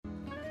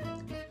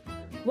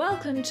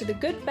Welcome to the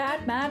Good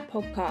Bad Mad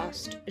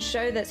podcast, a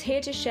show that's here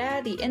to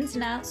share the ins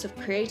and outs of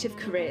creative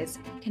careers,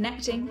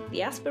 connecting the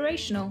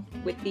aspirational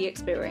with the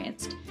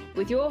experienced,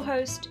 with your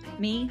host,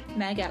 me,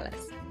 Meg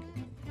Ellis.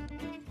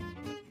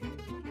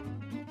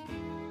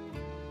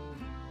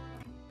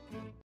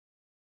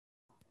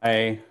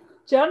 Hey.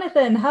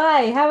 Jonathan,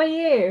 hi, how are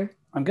you?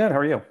 I'm good. How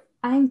are you?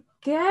 I'm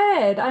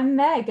good. I'm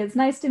Meg. It's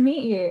nice to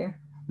meet you.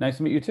 Nice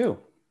to meet you too.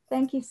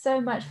 Thank you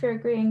so much for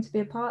agreeing to be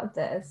a part of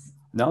this.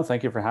 No,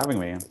 thank you for having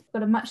me.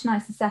 Got a much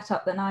nicer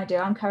setup than I do.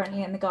 I'm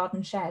currently in the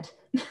garden shed.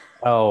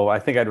 Oh, I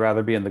think I'd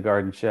rather be in the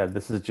garden shed.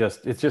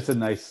 It's just a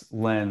nice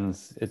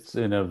lens. It's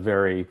in a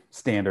very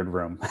standard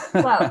room.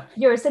 Well,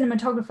 you're a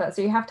cinematographer,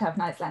 so you have to have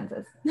nice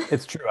lenses.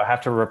 It's true. I have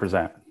to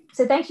represent.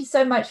 So thank you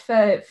so much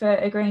for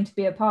agreeing to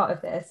be a part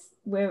of this.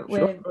 We're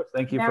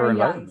Thank you very for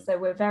young, so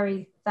we're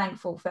very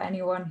thankful for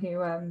anyone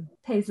who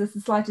pays us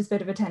the slightest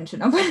bit of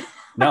attention.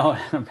 No,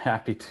 I'm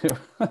happy to.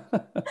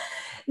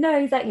 No,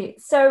 exactly.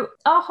 So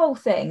our whole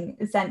thing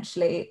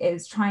essentially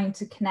is trying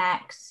to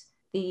connect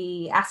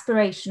the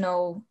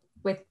aspirational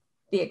with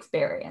the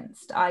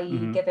experienced,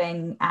 i.e.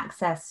 giving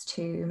access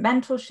to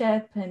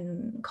mentorship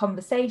and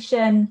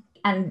conversation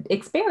and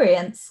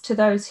experience to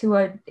those who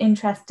are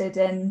interested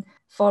in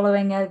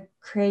following a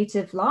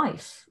creative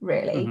life,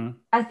 really.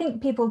 I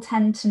think people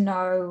tend to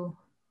know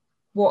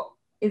what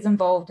is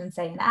involved in,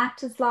 say, an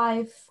actor's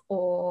life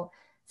or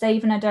say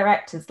even a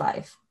director's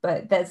life,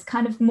 but there's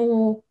kind of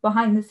more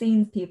behind the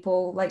scenes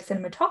people like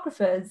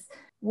cinematographers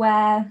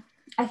where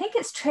I think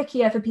it's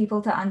trickier for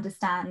people to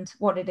understand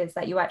what it is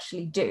that you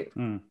actually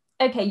do.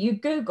 Okay, you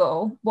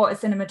Google what a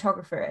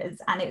cinematographer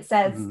is and it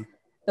says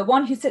the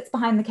one who sits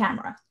behind the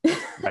camera.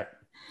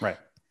 Right.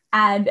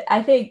 And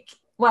I think,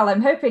 well,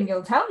 I'm hoping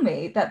you'll tell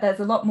me that there's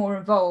a lot more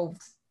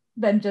involved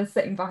than just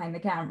sitting behind the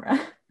camera.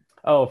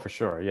 Oh, for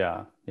sure.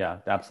 Yeah,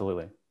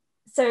 absolutely.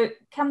 So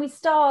can we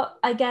start,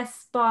 I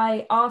guess,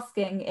 by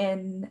asking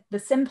in the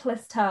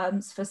simplest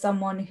terms for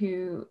someone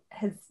who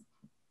has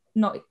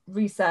not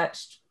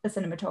researched a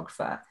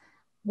cinematographer,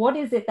 what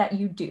is it that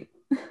you do?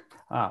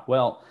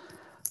 Well,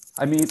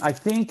 I mean, I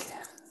think,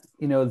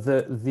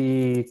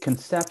 the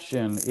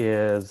conception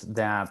is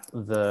that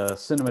the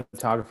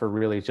cinematographer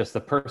really is just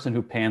the person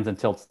who pans and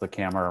tilts the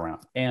camera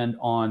around. And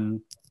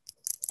on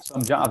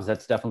some jobs,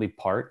 that's definitely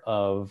part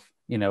of,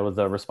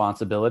 the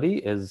responsibility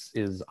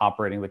is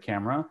operating the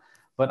camera.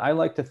 But I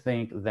like to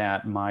think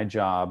that my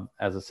job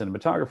as a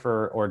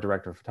cinematographer or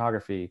director of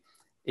photography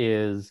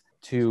is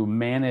to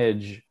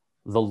manage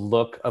the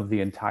look of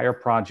the entire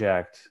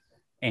project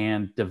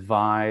and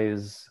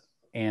devise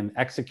and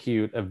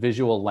execute a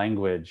visual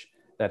language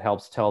that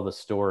helps tell the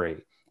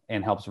story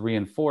and helps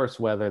reinforce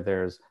whether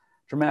there's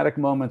dramatic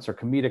moments or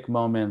comedic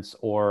moments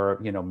or,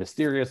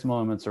 mysterious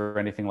moments or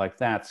anything like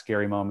that,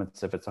 scary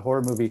moments if it's a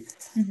horror movie.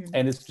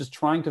 And it's just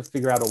trying to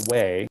figure out a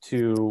way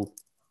to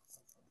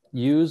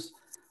use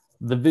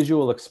the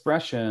visual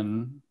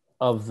expression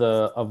of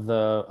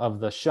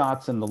the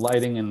shots and the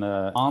lighting and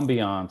the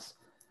ambiance,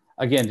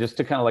 again, just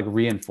to kind of like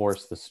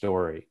reinforce the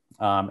story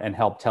and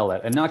help tell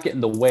it and not get in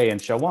the way and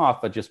show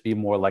off, but just be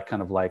more like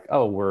kind of like,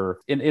 oh, we're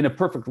in a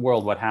perfect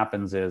world. What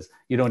happens is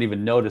you don't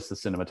even notice the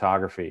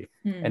cinematography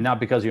and not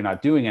because you're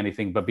not doing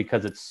anything, but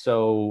because it's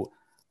so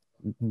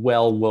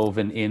well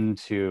woven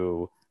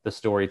into the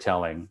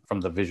storytelling from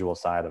the visual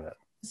side of it.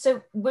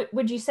 So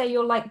would you say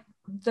you're like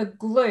the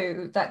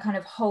glue that kind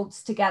of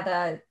holds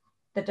together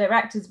the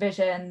director's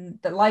vision,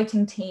 the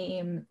lighting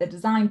team, the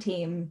design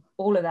team,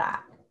 all of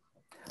that?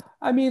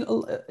 I mean,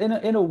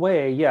 in a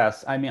way,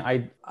 yes. I mean,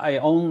 I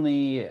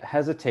only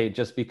hesitate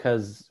just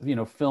because,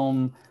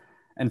 film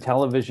and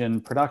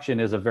television production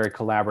is a very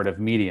collaborative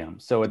medium.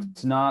 So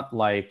it's not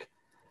like,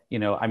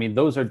 I mean,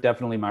 those are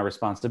definitely my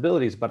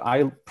responsibilities, but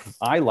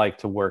I like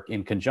to work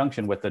in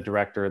conjunction with the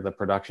director, the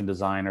production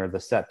designer, the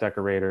set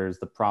decorators,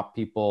 the prop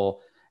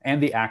people,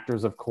 and the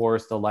actors, of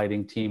course, the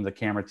lighting team, the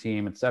camera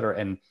team, et cetera.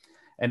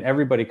 And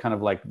everybody kind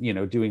of like,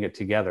 doing it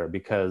together,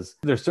 because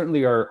there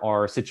certainly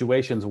are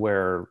situations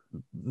where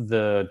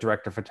the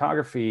director of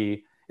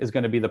photography is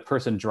going to be the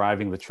person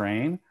driving the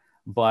train.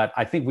 But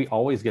I think we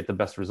always get the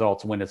best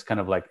results when it's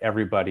kind of like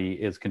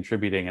everybody is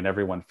contributing and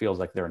everyone feels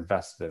like they're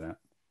invested in it.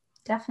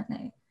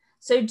 Definitely.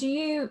 So do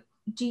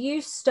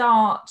you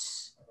start,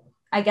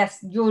 I guess,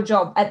 your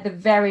job at the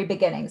very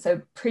beginning?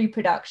 So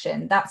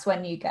pre-production, that's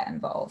when you get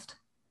involved.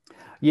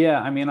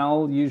 Yeah, I mean,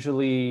 I'll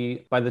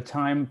usually, by the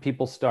time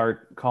people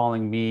start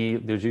calling me,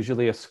 there's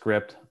usually a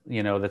script,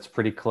 that's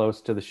pretty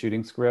close to the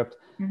shooting script.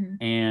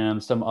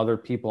 And some other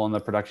people on the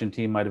production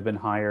team might have been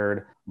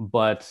hired,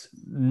 but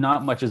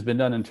not much has been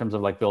done in terms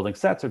of like building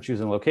sets or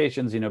choosing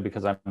locations,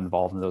 because I'm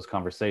involved in those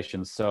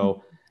conversations.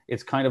 So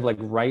it's kind of like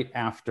right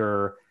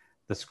after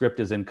the script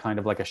is in kind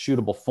of like a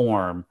shootable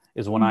form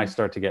is when I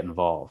start to get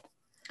involved.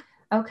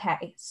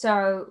 Okay,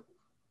 so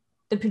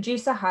the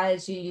producer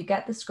hires you, you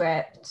get the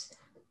script.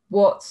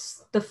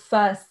 what's the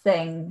first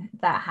thing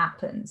that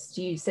happens?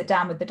 Do you sit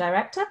down with the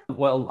director?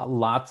 Well,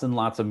 lots and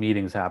lots of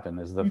meetings happen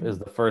is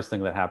the first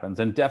thing that happens.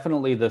 And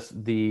definitely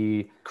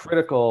the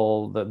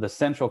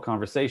central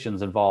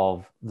conversations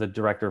involve the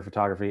director of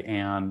photography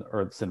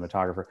or the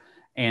cinematographer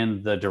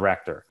and the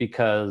director,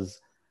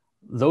 because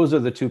those are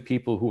the two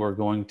people who are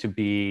going to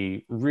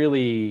be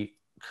really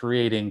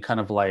creating kind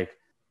of like,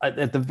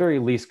 at the very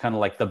least, kind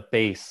of like the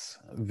base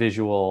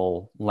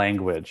visual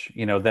language,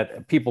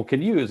 that people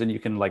can use, and you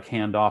can like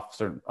hand off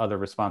certain other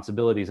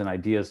responsibilities and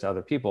ideas to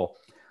other people.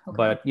 Okay.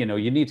 But,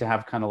 you need to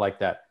have kind of like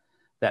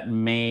that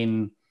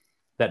main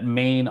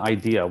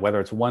idea,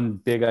 whether it's one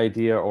big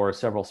idea or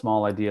several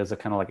small ideas that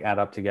kind of like add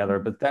up together.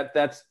 But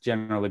that's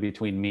generally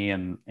between me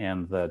and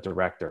the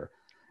director.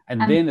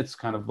 And then it's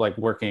kind of like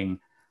working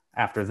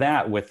after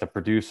that with the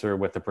producer,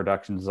 with the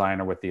production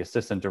designer, with the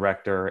assistant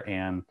director,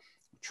 and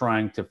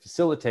trying to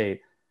facilitate,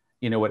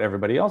 what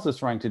everybody else is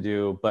trying to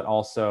do, but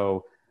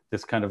also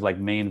this kind of like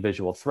main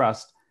visual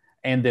thrust,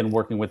 and then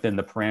working within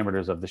the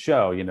parameters of the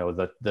show,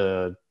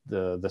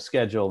 the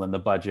schedule and the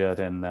budget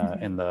and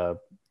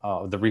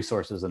the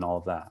resources and all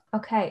of that.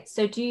 Okay,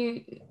 so do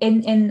you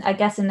in I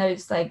guess in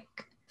those like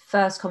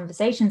first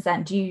conversations,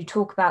 then do you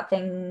talk about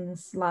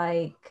things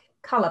like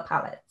color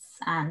palettes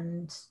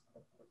and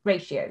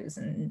ratios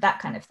and that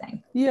kind of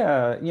thing?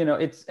 Yeah,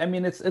 it's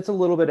a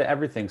little bit of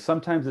everything.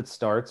 Sometimes it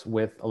starts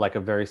with like a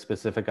very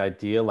specific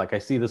idea, like I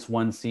see this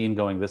one scene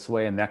going this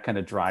way, and that kind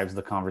of drives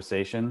the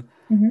conversation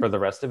for the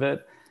rest of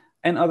it.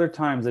 And other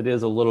times it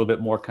is a little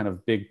bit more kind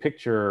of big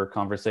picture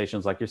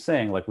conversations, like you're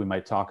saying, like we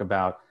might talk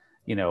about,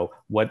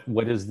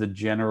 what is the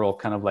general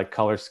kind of like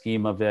color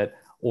scheme of it,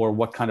 or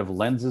what kind of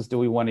lenses do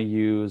we want to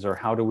use, or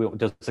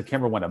does the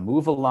camera want to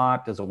move a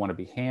lot? Does it want to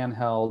be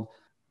handheld?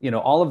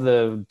 All of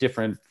the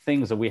different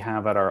things that we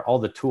have all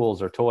the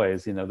tools or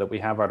toys, that we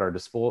have at our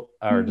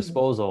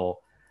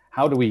disposal,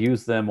 how do we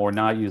use them or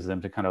not use them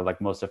to kind of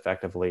like most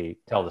effectively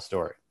tell the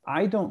story?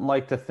 I don't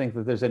like to think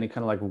that there's any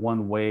kind of like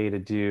one way to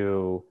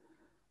do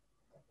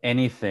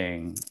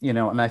anything,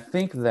 and I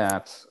think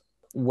that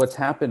what's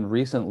happened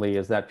recently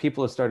is that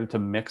people have started to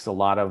mix a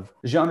lot of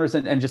genres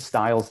and just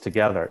styles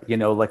together,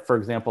 like for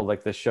example,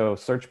 like the show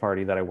Search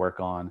Party that I work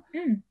on,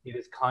 it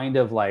is kind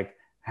of like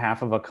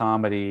half of a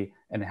comedy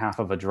and half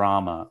of a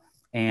drama.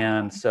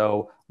 And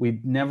so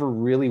we never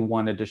really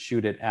wanted to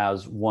shoot it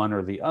as one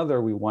or the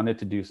other. We wanted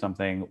to do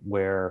something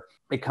where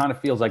it kind of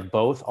feels like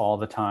both all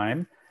the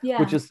time,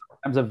 which is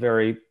sometimes a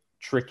very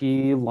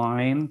tricky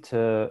line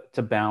to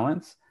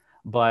balance.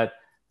 But,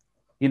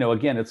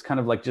 again, it's kind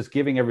of like just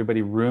giving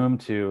everybody room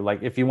to,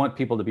 like, if you want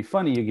people to be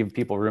funny, you give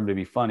people room to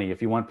be funny.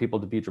 If you want people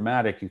to be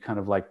dramatic, you kind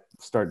of like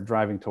start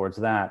driving towards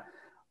that.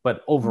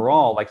 But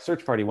overall, like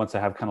Search Party wants to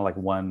have kind of like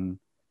one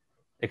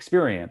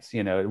experience,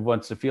 it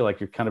wants to feel like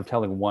you're kind of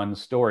telling one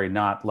story,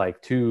 not like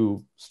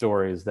two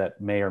stories that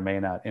may or may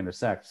not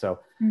intersect. So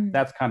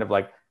that's kind of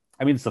like,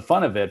 it's the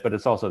fun of it, but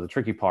it's also the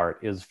tricky part,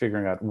 is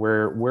figuring out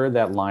where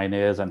that line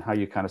is and how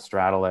you kind of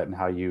straddle it and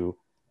how you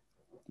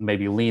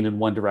maybe lean in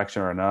one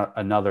direction or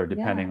another,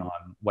 depending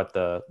on what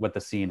the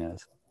scene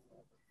is.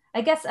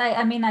 I guess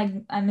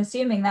I'm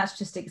assuming that's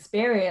just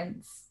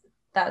experience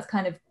that's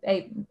kind of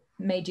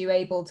made you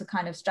able to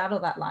kind of straddle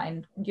that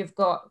line. You've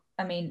got,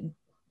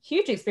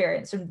 huge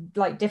experience from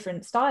like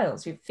different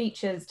styles, from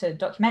features to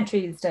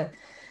documentaries to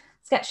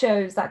sketch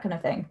shows, that kind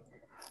of thing.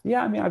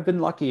 Yeah, I've been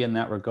lucky in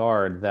that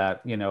regard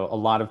that, a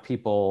lot of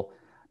people,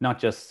 not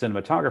just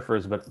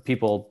cinematographers, but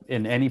people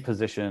in any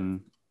position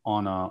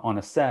on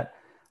a set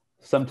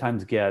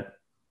sometimes get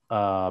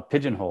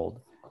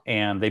pigeonholed,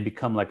 and they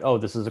become like, oh,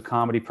 this is a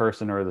comedy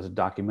person, or this is a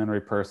documentary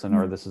person,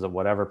 or this is a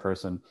whatever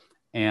person.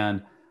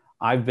 And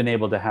I've been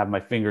able to have my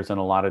fingers in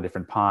a lot of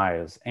different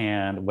pies.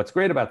 And what's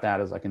great about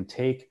that is I can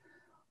take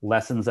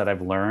lessons that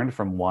I've learned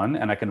from one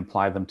and I can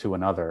apply them to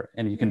another.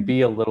 And you can be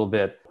a little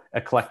bit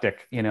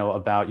eclectic,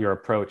 about your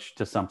approach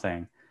to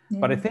something.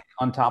 But I think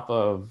on top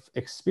of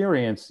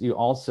experience, you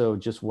also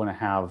just want to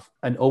have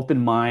an open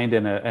mind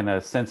and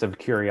a sense of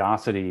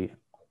curiosity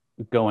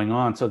going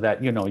on, so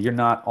that, you're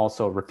not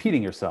also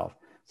repeating yourself.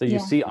 So you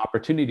see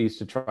opportunities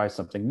to try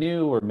something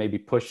new, or maybe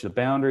push the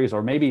boundaries,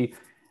 or maybe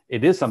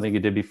it is something you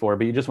did before,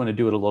 but you just want to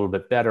do it a little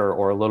bit better,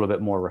 or a little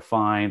bit more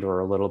refined, or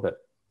a little bit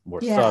more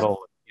subtle,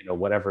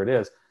 whatever it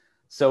is.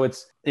 So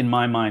it's, in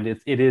my mind,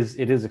 it is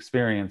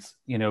experience,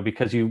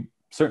 because you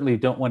certainly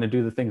don't want to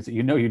do the things that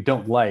you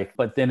don't like,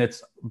 but then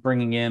it's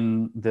bringing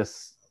in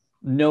this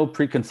no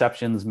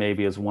preconceptions,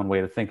 maybe, is one way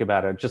to think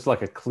about it. Just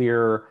like a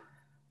clear,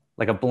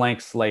 like a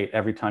blank slate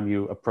every time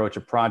you approach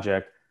a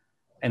project.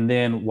 And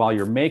then while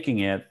you're making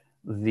it,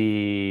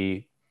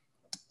 the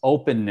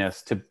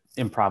openness to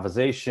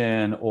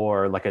improvisation,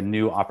 or like a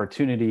new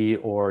opportunity,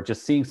 or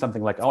just seeing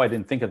something like, oh, I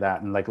didn't think of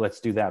that, and like, let's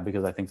do that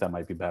because I think that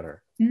might be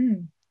better.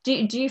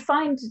 Do you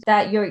find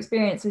that your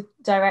experience with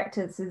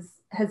directors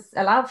has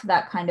allowed for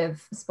that kind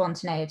of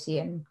spontaneity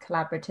and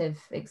collaborative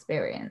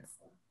experience?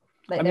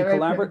 Like, they're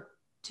open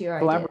to your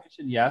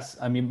collaboration, yes.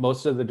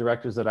 Most of the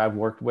directors that I've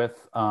worked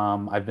with,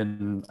 I've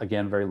been,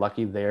 again, very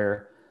lucky.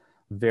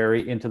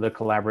 very into the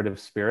collaborative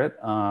spirit,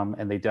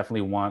 and they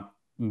definitely want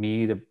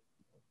me to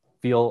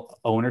feel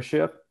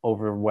ownership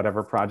over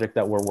whatever project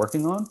that we're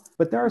working on.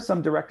 But there are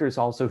some directors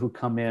also who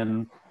come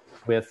in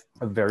with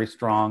a very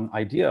strong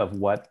idea of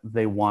what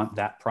they want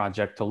that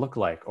project to look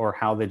like or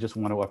how they just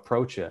want to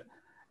approach it.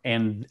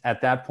 And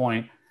at that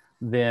point,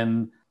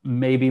 then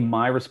maybe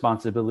my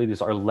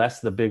responsibilities are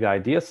less the big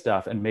idea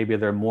stuff, and maybe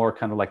they're more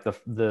kind of like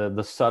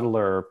the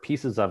subtler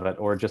pieces of it,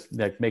 or just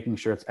like making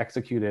sure it's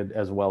executed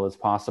as well as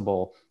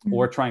possible,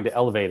 or trying to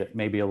elevate it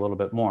maybe a little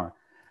bit more.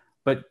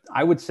 But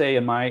I would say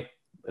in my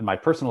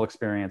personal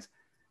experience,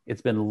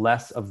 it's been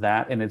less of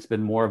that, and it's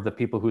been more of the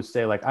people who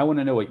say like, I want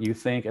to know what you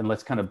think, and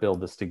let's kind of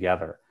build this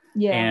together.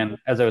 Yeah. And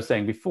as I was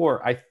saying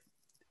before,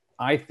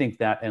 I think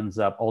that ends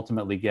up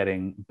ultimately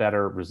getting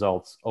better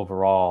results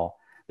overall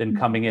than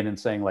coming in and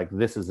saying like,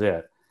 this is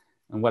it.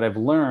 And what I've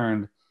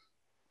learned,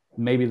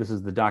 maybe this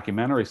is the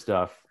documentary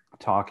stuff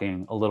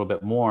talking a little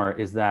bit more,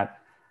 is that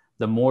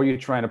the more you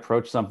try and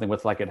approach something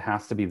with like, it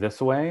has to be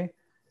this way,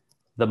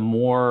 the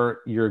more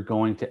you're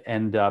going to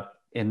end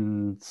up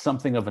in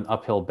something of an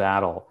uphill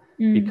battle,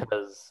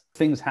 because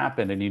things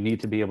happen and you need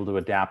to be able to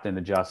adapt and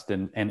adjust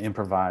and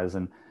improvise.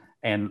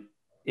 And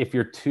if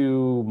you're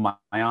too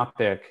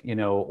myopic,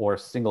 or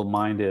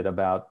single-minded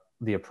about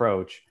the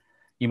approach,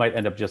 you might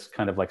end up just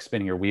kind of like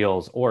spinning your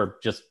wheels or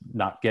just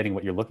not getting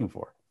what you're looking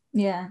for.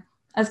 Yeah.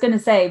 I was going to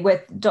say,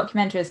 with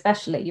documentary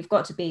especially, you've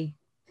got to be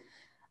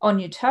on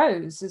your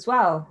toes as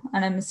well.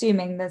 And I'm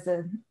assuming there's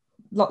a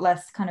lot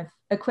less kind of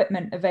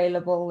equipment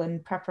available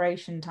and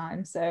preparation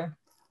time. So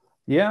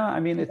yeah, I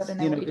mean,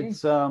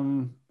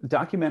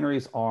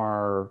 documentaries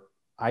are,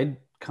 I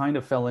kind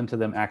of fell into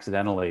them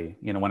accidentally,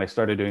 when I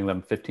started doing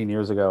them 15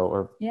 years ago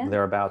or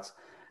thereabouts.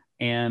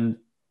 And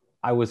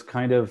I was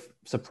kind of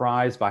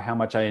surprised by how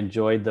much I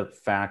enjoyed the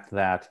fact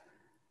that,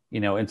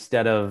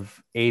 instead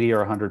of 80 or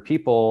 100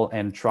 people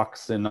and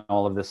trucks and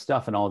all of this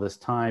stuff and all this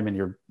time and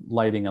your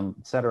lighting and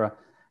et cetera,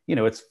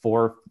 it's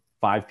 4 or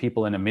 5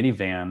 people in a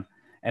minivan,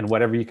 and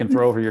whatever you can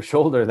throw over your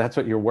shoulder, that's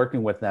what you're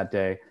working with that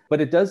day. But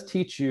it does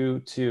teach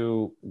you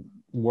to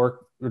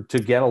work, to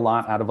get a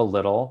lot out of a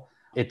little.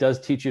 It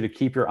does teach you to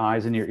keep your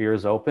eyes and your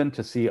ears open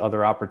to see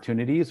other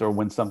opportunities or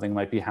when something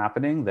might be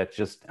happening that's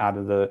just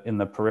in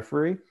the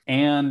periphery.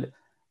 And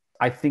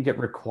I think it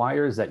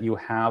requires that you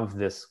have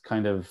this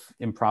kind of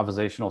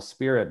improvisational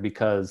spirit,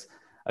 because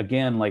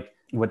again, like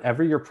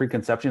whatever your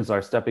preconceptions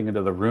are stepping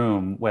into the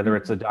room, whether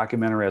it's a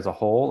documentary as a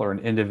whole or an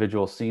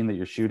individual scene that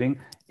you're shooting,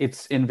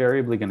 it's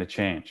invariably going to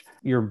change.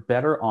 You're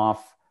better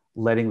off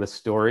letting the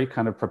story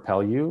kind of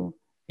propel you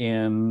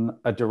in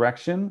a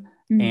direction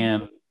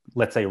and,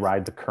 let's say,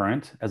 ride the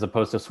current as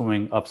opposed to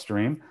swimming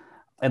upstream,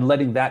 and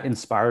letting that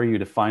inspire you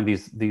to find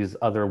these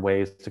other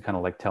ways to kind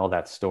of like tell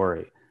that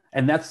story.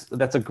 And that's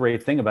a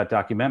great thing about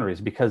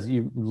documentaries, because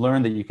you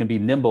learn that you can be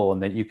nimble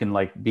and that you can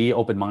like be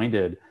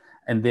open-minded,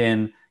 and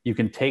then you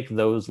can take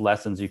those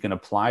lessons, you can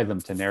apply them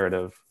to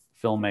narrative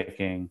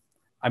filmmaking.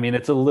 I mean,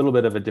 it's a little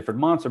bit of a different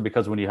monster,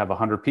 because when you have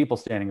 100 people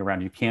standing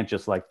around, you can't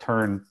just like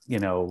turn,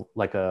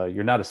 like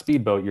you're not a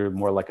speedboat, you're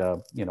more like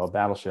a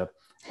battleship.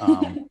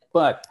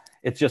 But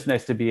it's just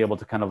nice to be able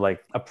to kind of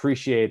like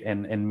appreciate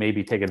and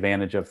maybe take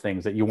advantage of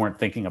things that you weren't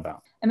thinking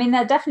about. I mean,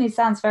 that definitely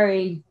sounds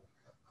very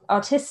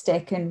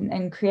artistic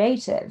and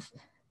creative,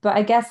 but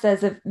I guess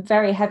there's a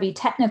very heavy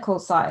technical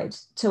side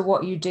to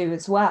what you do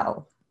as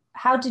well.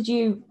 How did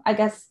you, I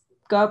guess,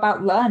 go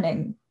about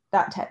learning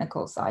that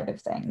technical side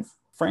of things?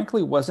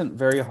 Frankly, wasn't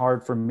very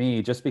hard for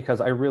me, just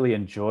because I really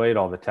enjoyed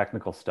all the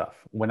technical stuff.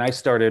 When I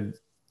started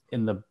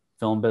in the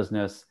film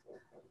business,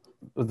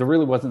 there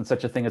really wasn't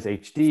such a thing as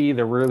HD.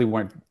 There really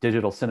weren't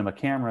digital cinema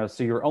cameras.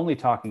 So you're only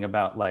talking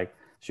about like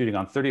shooting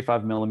on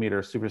 35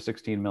 millimeter, Super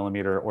 16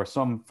 millimeter, or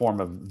some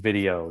form of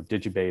video,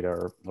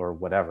 Digibeta or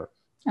whatever.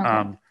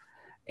 Okay.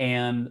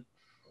 And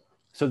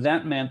so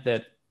that meant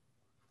that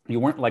you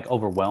weren't like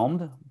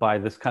overwhelmed by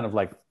this kind of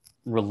like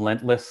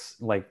relentless,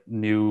 like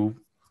new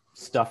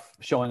stuff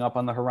showing up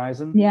on the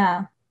horizon.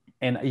 Yeah.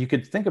 And you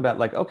could think about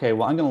like, okay,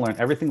 well, I'm going to learn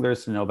everything there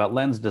is to know about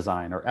lens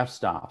design or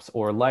f-stops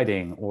or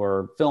lighting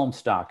or film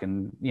stock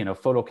and,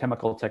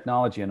 photochemical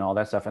technology and all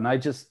that stuff. And I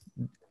just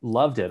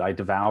loved it. I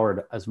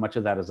devoured as much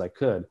of that as I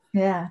could.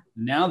 Yeah.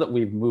 Now that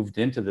we've moved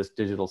into this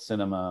digital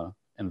cinema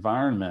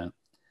environment,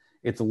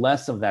 it's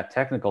less of that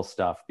technical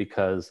stuff,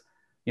 because,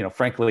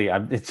 frankly,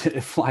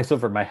 it flies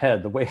over my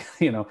head the way,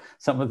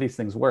 some of these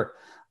things work.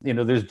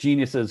 There's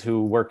geniuses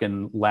who work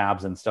in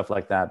labs and stuff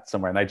like that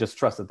somewhere, and I just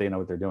trust that they know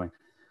what they're doing.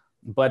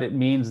 But it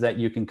means that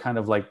you can kind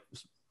of like,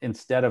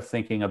 instead of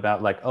thinking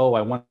about like, oh,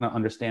 I want to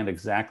understand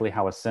exactly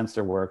how a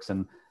sensor works,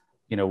 and,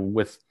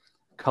 with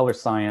color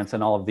science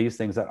and all of these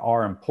things that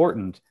are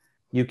important,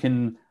 you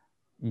can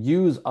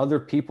use other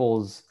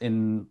people's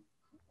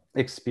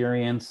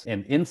experience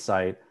and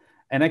insight.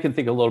 And I can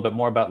think a little bit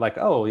more about like,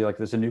 oh, like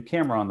there's a new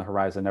camera on the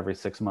horizon every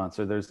 6 months,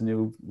 or there's a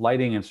new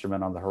lighting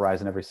instrument on the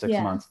horizon every 6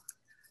 months.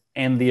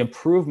 And the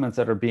improvements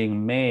that are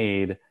being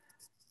made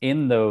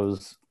in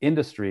those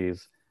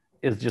industries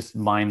is just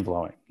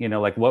mind-blowing.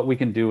 Like what we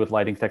can do with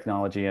lighting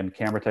technology and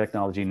camera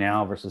technology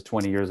now versus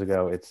 20 years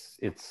ago, it's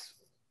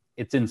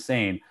it's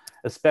insane,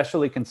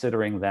 especially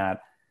considering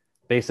that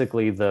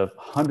basically the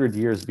 100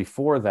 years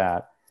before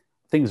that,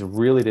 things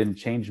really didn't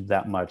change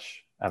that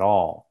much at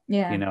all.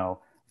 Yeah. You know,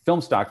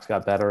 film stocks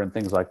got better and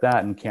things like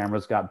that, and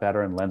cameras got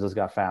better and lenses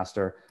got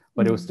faster,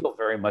 but it was still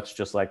very much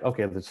just like,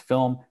 okay, there's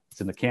film,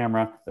 it's in the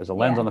camera, there's a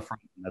lens on the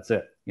front, and that's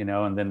it, you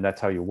know, and then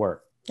that's how you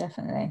work.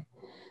 Definitely.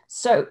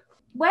 So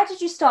where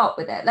did you start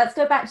with it? Let's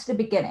go back to the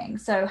beginning.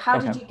 So how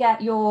did you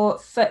get your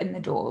foot in the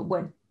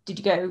door? Did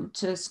you go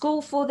to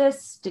school for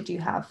this? Did you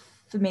have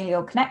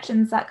familial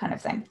connections, that kind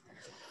of thing?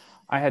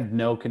 I had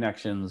no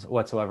connections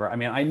whatsoever. I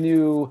mean,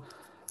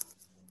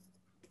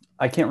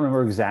 I can't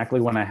remember exactly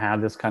when I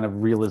had this kind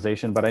of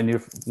realization, but I knew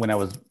when I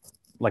was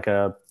like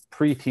a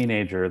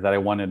pre-teenager that I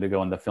wanted to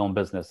go in the film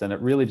business. And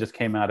it really just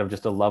came out of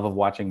just a love of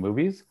watching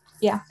movies.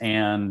 Yeah.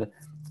 And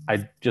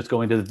I just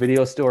going to the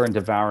video store and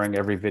devouring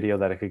every video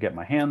that I could get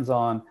my hands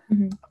on.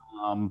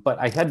 But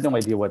I had no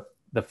idea what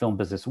the film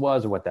business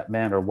was or what that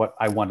meant or what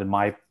I wanted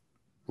my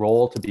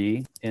role to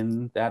be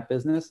in that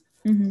business.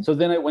 So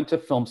then I went to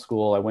film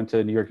school. I went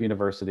to New York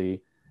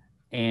University.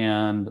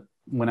 And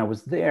when I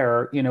was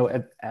there, you know,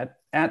 at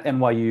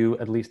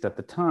NYU, at least at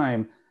the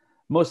time,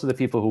 most of the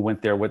people who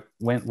went there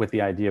went with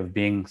the idea of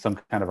being some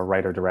kind of a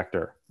writer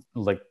director,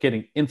 like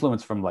getting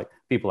influence from like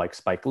people like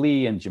Spike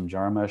Lee and Jim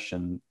Jarmusch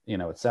and, you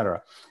know, et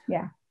cetera.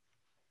 Yeah.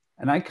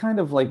 And I kind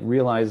of like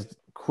realized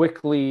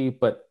quickly,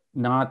 but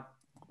not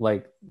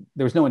like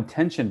there was no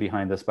intention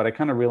behind this, but I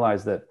kind of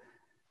realized that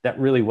that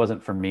really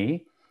wasn't for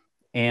me.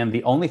 And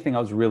the only thing I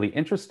was really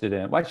interested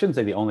in, well, I shouldn't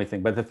say the only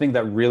thing, but the thing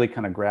that really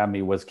kind of grabbed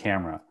me was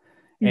camera.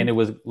 And it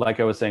was, like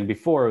I was saying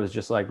before, it was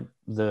just like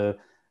the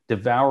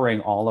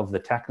devouring all of the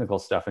technical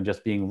stuff and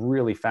just being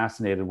really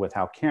fascinated with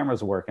how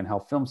cameras work and how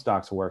film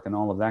stocks work and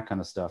all of that kind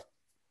of stuff.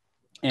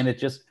 And it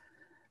just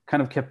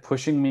kind of kept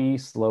pushing me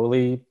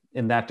slowly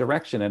in that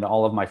direction. And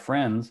all of my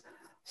friends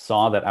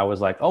saw that I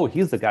was like, oh,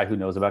 he's the guy who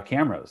knows about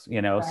cameras,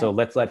 you know, so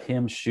let's let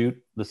him shoot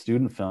the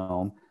student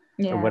film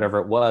or whatever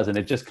it was. And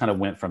it just kind of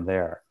went from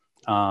there.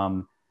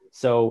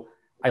 So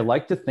I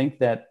like to think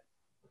that,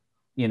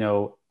 you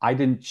know, I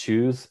didn't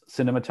choose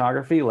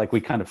cinematography. Like we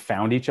kind of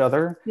found each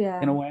other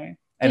in a way.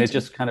 And it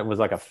just kind of was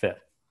like a fit.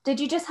 Did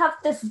you just have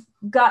this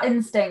gut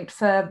instinct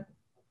for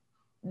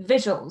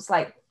visuals?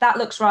 Like that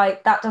looks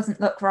right, that doesn't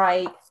look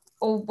right.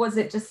 Or was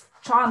it just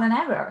trial and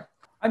error?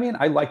 I mean,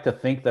 I like to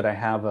think that I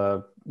have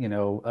a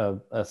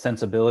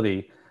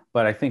sensibility,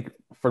 but I think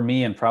for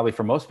me and probably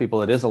for most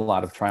people, it is a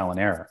lot of trial and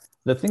error.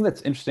 The thing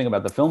that's interesting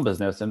about the film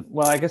business, and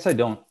well, I guess I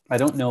don't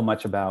know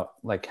much about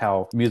like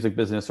how music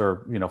business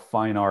or, you know,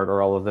 fine art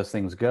or all of those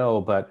things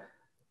go, but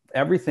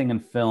everything in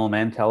film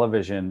and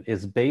television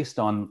is based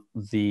on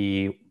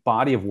the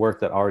body of work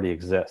that already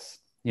exists.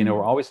 You know,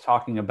 we're always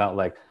talking about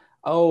like,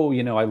 oh,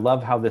 you know, I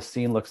love how this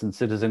scene looks in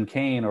Citizen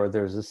Kane, or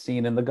there's a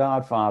scene in The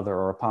Godfather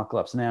or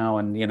Apocalypse Now.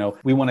 And, you know,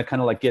 we want to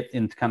kind of like get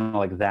into kind of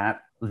like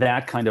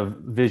that kind of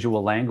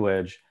visual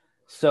language.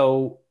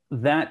 So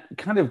that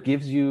kind of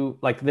gives you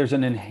like, there's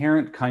an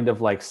inherent kind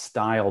of like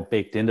style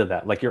baked into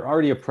that. Like you're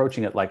already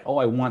approaching it like, oh,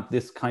 I want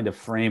this kind of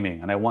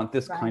framing and I want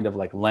this kind of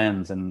like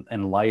lens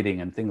and lighting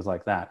and things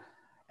like that.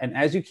 And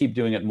as you keep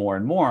doing it more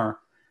and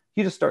more,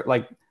 you just start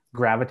like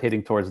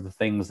gravitating towards the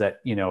things that,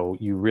 you know,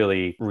 you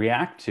really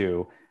react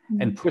to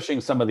and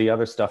pushing some of the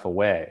other stuff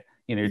away.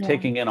 You know, you're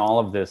taking in all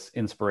of this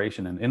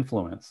inspiration and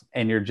influence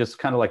and you're just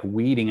kind of like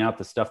weeding out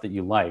the stuff that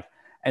you like.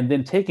 And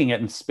then taking it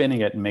and spinning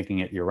it and making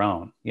it your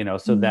own, you know,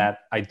 so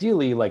that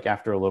ideally, like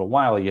after a little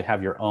while, you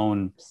have your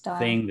own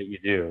thing that you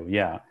do.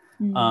 Yeah.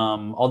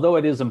 Although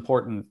it is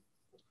important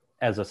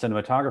as a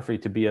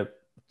cinematography to be a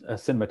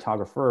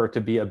cinematographer, to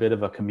be a bit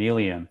of a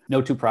chameleon.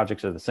 No two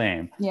projects are the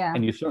same. Yeah.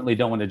 And you certainly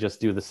don't want to just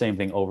do the same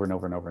thing over and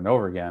over and over and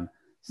over again.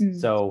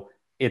 So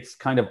it's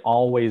kind of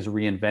always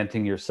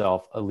reinventing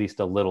yourself at least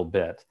a little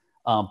bit,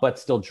 but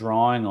still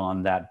drawing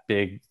on that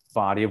big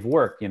body of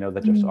work, you know,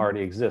 that just already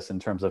exists in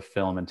terms of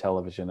film and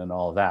television and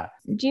all of that.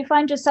 Do you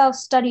find yourself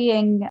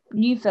studying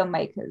new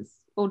filmmakers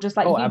or just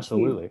like YouTube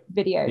absolutely.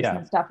 videos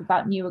and stuff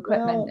about new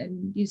equipment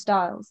and new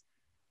styles?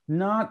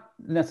 Not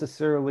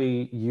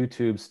necessarily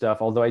YouTube stuff,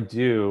 although I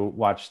do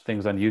watch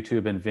things on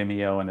YouTube and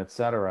Vimeo and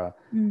etc.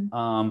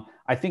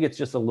 I think it's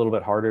just a little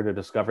bit harder to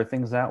discover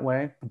things that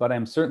way, but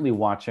I'm certainly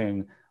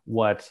watching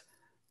what,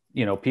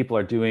 you know, people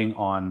are doing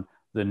on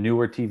the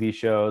newer TV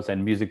shows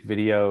and music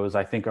videos.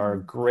 I think are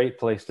a great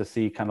place to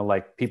see kind of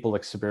like people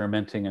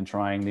experimenting and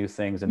trying new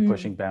things and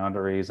pushing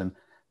boundaries, and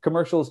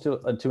commercials to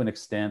an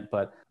extent.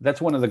 But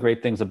that's one of the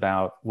great things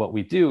about what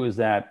we do is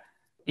that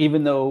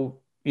even though,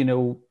 you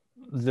know,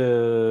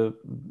 the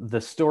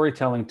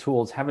storytelling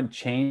tools haven't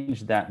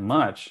changed that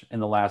much in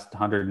the last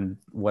 100 and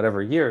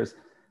whatever years,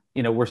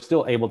 you know, we're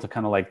still able to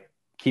kind of like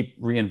keep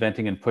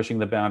reinventing and pushing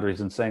the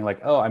boundaries and saying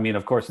like, oh, I mean,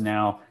 of course,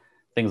 now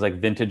things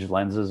like vintage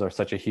lenses are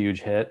such a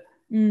huge hit.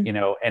 You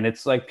know, and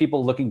it's like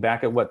people looking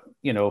back at what,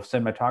 you know,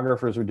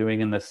 cinematographers were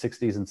doing in the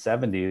 60s and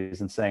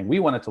 70s and saying,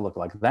 we want it to look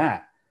like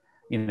that,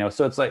 you know?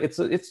 So it's like,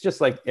 it's just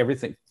like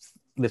everything,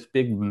 this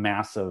big,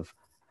 massive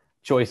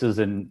choices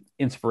and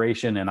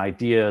inspiration and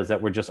ideas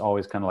that we're just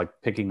always kind of like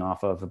picking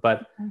off of,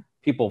 but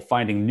people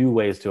finding new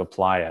ways to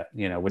apply it,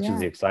 which is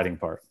the exciting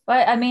part.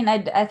 Well, I mean,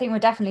 I think we're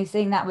definitely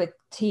seeing that with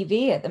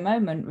TV at the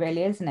moment,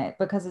 really, isn't it?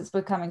 Because it's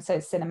becoming so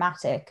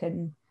cinematic,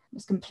 and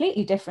it's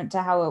completely different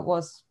to how it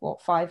was,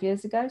 5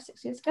 years ago,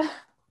 6 years ago?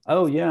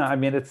 Oh yeah. I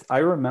mean, I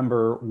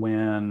remember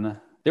when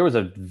there was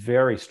a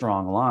very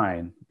strong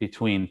line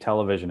between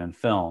television and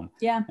film.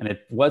 Yeah. And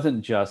it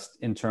wasn't just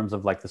in terms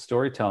of like the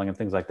storytelling and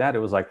things like that. It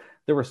was like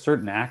there were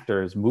certain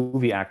actors,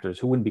 movie actors,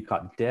 who wouldn't be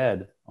caught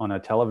dead on a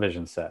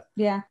television set.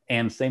 Yeah.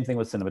 And same thing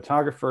with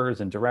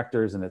cinematographers and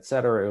directors and et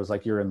cetera. It was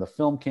like you're in the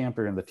film camp,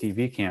 you're in the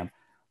TV camp.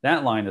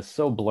 That line is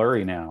so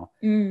blurry now,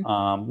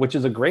 which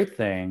is a great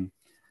thing.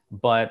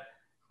 But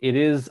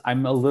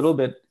I'm a little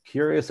bit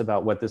curious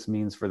about what this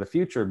means for the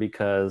future,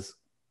 because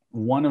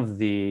one of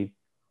the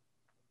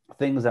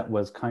things that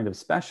was kind of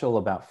special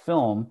about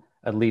film,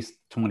 at least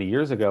 20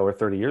 years ago or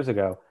 30 years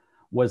ago,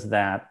 was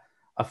that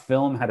a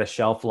film had a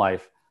shelf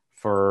life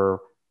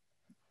for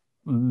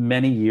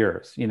many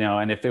years,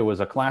 and if it was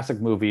a classic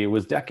movie, it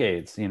was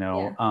decades,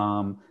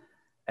 and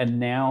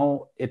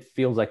now it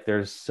feels like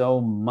there's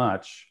so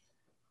much,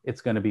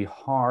 it's going to be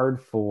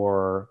hard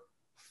for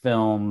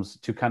films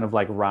to kind of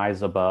like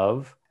rise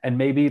above. And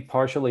maybe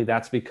partially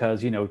that's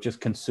because,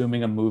 just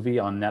consuming a movie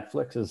on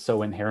Netflix is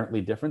so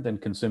inherently different than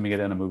consuming it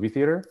in a movie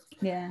theater.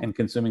 Yeah. And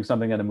consuming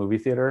something at a movie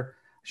theater,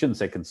 I shouldn't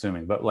say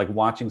consuming, but like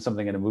watching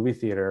something in a movie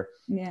theater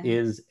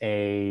is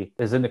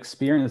an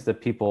experience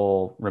that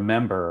people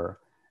remember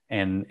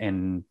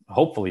and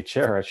hopefully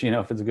cherish,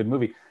 if it's a good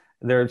movie.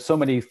 There are so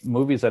many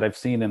movies that I've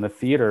seen in the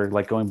theater,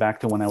 like going back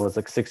to when I was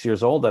like 6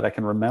 years old, that I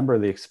can remember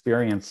the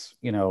experience,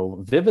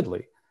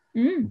 vividly.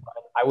 But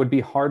I would be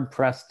hard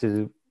pressed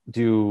to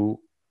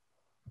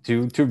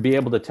be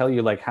able to tell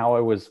you like how I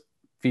was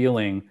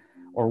feeling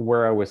or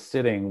where I was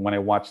sitting when I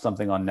watched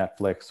something on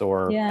Netflix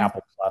or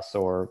Apple Plus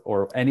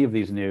or any of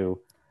these new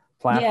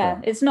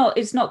platforms. Yeah,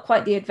 it's not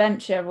quite the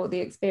adventure or the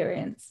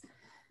experience.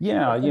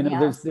 Yeah,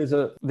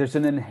 there's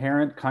an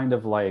inherent kind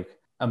of like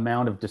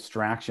amount of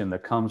distraction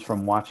that comes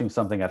from watching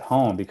something at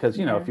home, because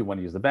if you want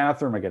to use the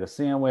bathroom or get a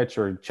sandwich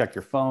or check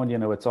your phone,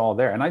 it's all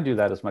there. And I do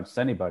that as much as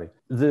anybody.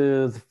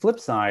 The flip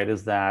side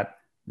is that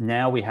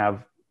now we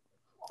have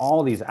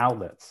all these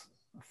outlets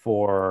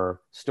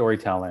for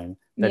storytelling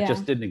that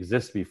just didn't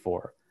exist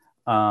before,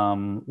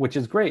 which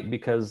is great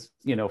because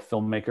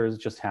filmmakers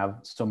just have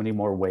so many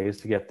more ways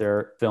to get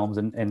their films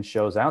and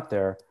shows out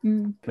there.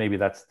 Maybe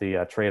that's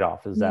the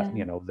trade-off, is that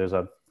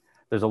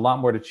there's a lot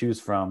more to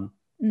choose from.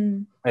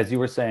 As you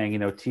were saying,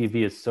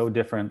 TV is so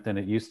different than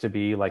it used to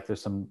be. Like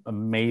there's some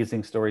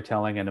amazing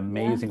storytelling and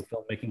amazing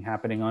filmmaking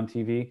happening on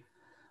TV,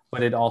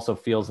 but it also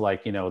feels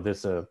like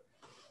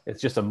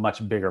it's just a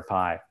much bigger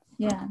pie.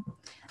 Yeah.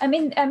 I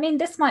mean,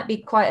 this might be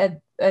quite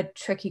a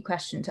tricky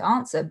question to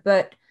answer,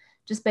 but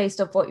just based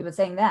off what you were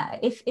saying there,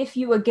 if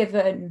you were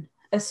given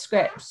a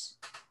script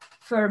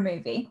for a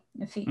movie,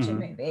 a feature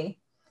movie,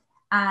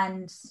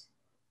 and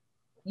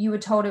you were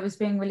told it was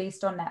being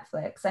released on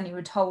Netflix, and you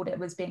were told it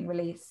was being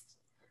released,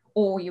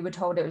 or you were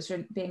told it was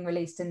being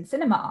released in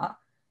cinema,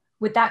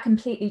 would that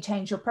completely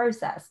change your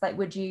process? Like,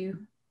 would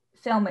you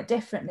film it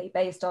differently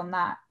based on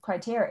that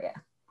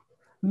criteria?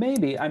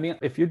 Maybe. I mean,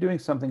 if you're doing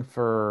something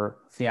for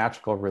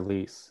theatrical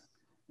release,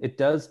 it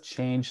does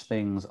change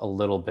things a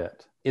little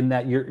bit, in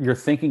that you're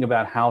thinking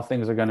about how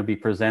things are going to be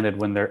presented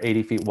when they're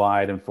 80 feet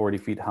wide and 40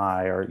 feet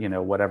high, or,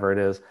 whatever it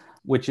is,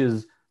 which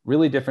is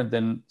really different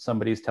than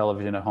somebody's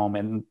television at home,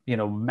 and,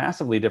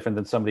 massively different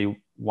than somebody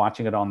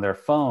watching it on their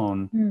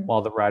phone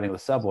while they're riding the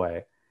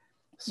subway.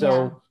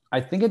 So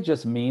I think it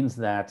just means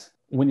that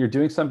when you're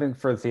doing something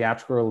for a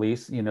theatrical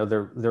release,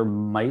 there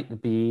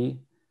might be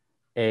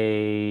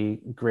a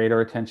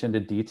greater attention to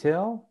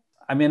detail.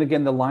 I mean,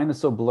 again, the line is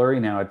so blurry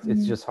now,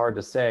 it's just hard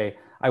to say.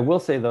 I will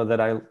say, though, that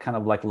I kind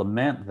of like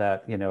lament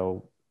that,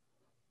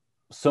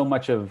 so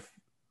much of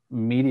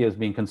media is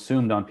being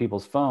consumed on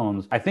people's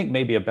phones. I think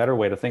maybe a better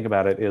way to think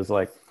about it is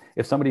like,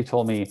 if somebody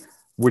told me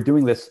we're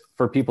doing this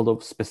for people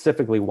to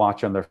specifically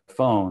watch on their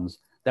phones,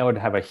 that would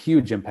have a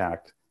huge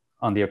impact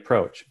on the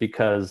approach,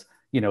 because,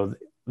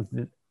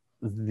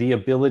 the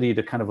ability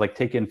to kind of like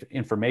take in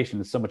information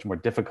is so much more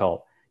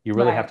difficult. You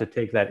really have to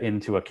take that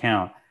into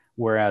account.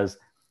 Whereas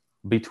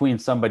between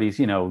somebody's,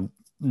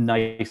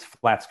 nice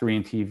flat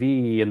screen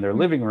TV in their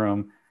living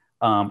room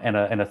and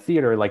a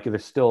theater, like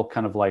there's still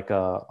kind of like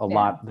a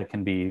lot that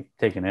can be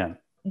taken in.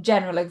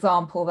 General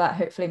example that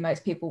hopefully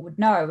most people would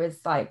know is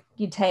like,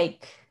 you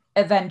take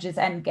Avengers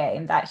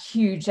Endgame, that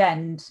huge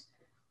end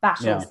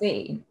battle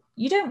scene.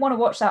 You don't want to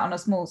watch that on a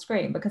small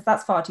screen because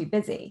that's far too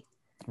busy.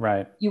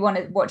 Right. You want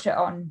to watch it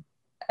on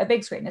a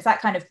big screen. Is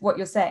that kind of what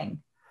you're saying?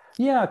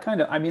 Yeah,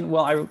 kind of. I mean,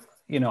 well,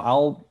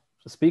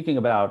 speaking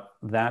about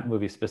that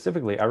movie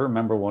specifically, I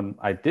remember when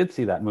I did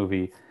see that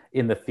movie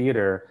in the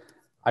theater,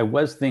 I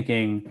was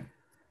thinking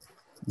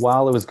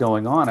while it was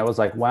going on, I was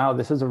like, wow,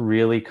 this is a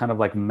really kind of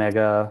like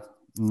mega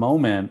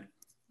moment,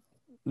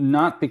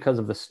 not because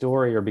of the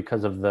story or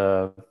because of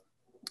the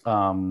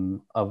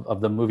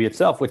of the movie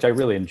itself, which I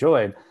really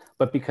enjoyed,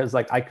 but because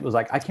like I was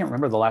like, I can't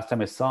remember the last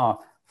time I saw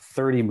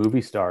 30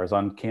 movie stars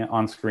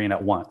on screen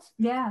at once.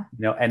 Yeah.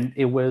 And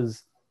it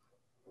was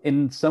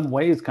in some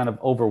ways kind of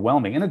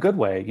overwhelming, in a good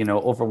way,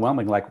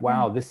 overwhelming, like,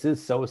 wow, this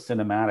is so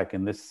cinematic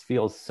and this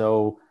feels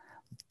so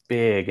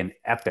big and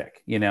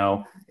epic, in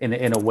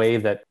a way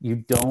that you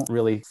don't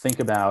really think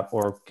about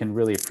or can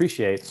really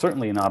appreciate,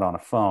 certainly not on a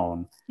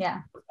phone.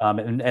 Yeah.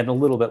 And a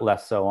little bit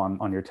less so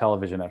on your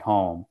television at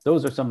home.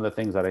 Those are some of the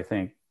things that I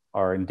think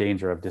are in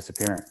danger of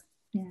disappearing.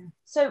 Yeah.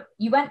 So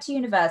you went to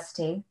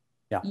university.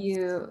 Yeah.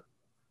 You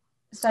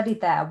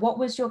studied there. What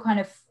was your kind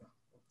of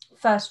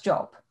first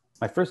job?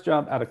 My first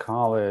job out of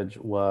college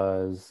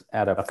was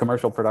at a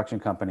commercial production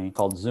company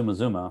called Zuma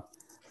Zuma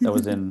that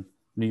was in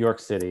New York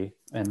City.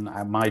 And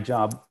my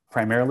job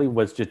primarily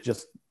was to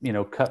just,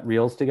 cut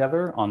reels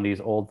together on these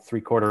old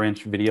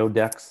 3/4-inch video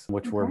decks,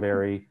 which were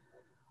very,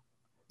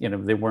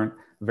 they weren't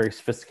very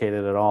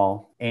sophisticated at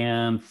all.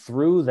 And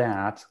through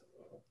that,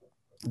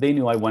 they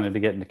knew I wanted to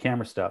get into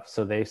camera stuff.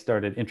 So they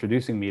started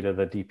introducing me to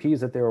the DPs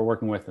that they were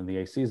working with and the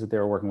ACs that they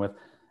were working with.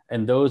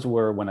 And those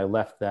were, when I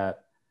left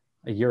that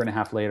a year and a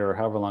half later, or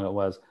however long it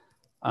was,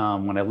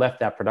 when I left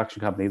that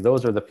production company,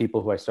 those are the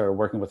people who I started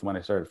working with when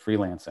I started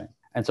freelancing.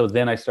 And so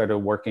then I started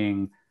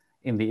working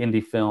in the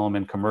indie film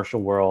and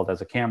commercial world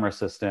as a camera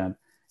assistant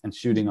and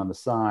shooting on the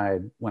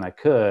side when I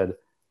could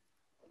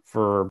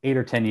for 8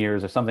 or 10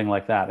 years or something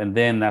like that. And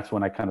then that's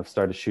when I kind of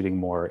started shooting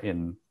more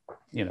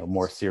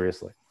more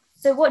seriously.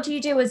 So what do you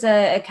do as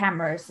a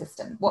camera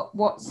assistant?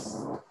 What's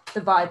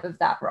the vibe of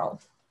that role?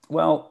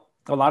 Well,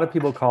 a lot of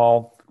people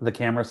call the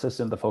camera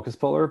assistant the focus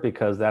puller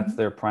because that's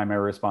their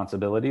primary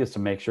responsibility, is to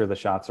make sure the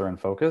shots are in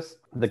focus.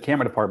 The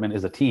camera department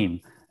is a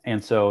team.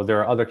 And so there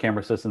are other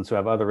camera assistants who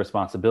have other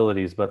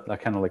responsibilities, but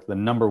kind of like the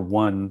number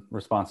one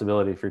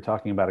responsibility, if you're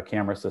talking about a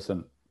camera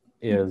assistant,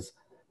 is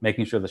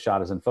making sure the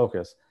shot is in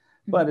focus.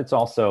 But it's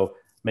also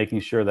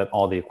making sure that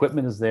all the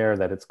equipment is there,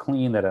 that it's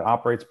clean, that it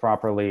operates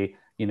properly,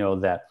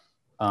 that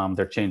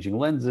they're changing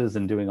lenses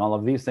and doing all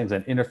of these things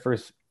and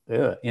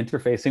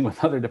interfacing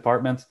with other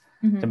departments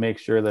to make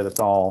sure that it's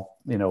all,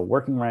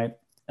 working right.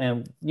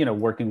 And,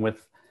 working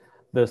with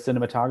the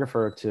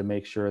cinematographer to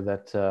make sure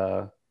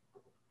that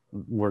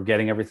we're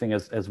getting everything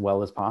as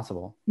well as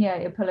possible. Yeah,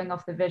 you're pulling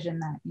off the vision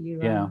that you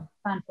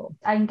planned for.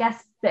 I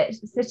guess that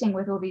sitting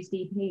with all these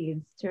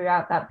DPs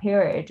throughout that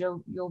period,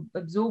 you're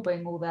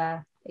absorbing all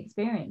their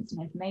experience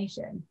and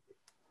information.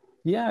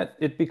 Yeah,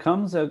 it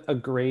becomes a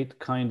great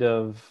kind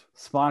of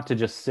spot to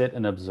just sit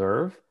and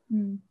observe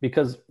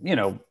because,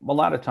 a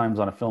lot of times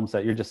on a film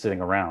set, you're just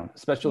sitting around,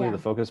 especially the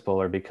focus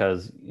puller,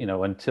 because,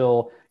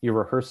 until you're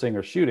rehearsing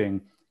or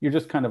shooting, you're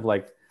just kind of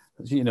like,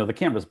 the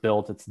camera's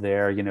built, it's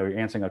there, you're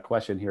answering a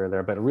question here or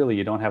there, but really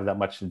you don't have that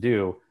much to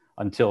do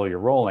until you're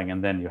rolling,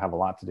 and then you have a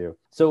lot to do.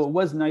 So it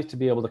was nice to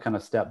be able to kind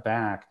of step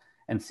back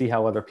and see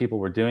how other people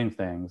were doing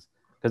things.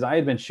 Because I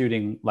had been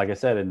shooting, like I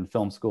said, in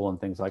film school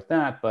and things like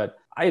that, but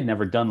I had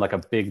never done like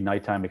a big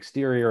nighttime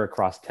exterior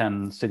across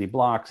 10 city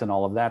blocks and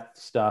all of that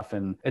stuff.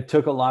 And it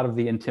took a lot of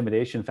the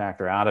intimidation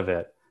factor out of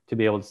it to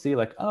be able to see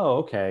like, oh,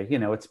 okay,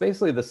 it's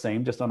basically the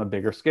same, just on a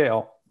bigger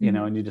scale,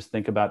 and you just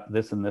think about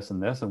this and this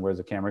and this, and where's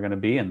the camera going to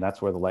be? And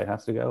that's where the light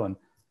has to go. And,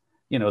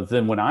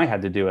 then when I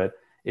had to do it,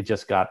 it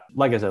just got,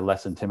 like I said,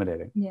 less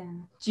intimidating. Yeah.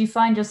 Do you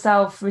find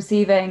yourself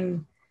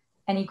receiving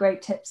any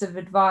great tips of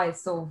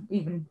advice, or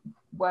even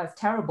worse,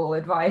 terrible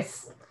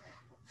advice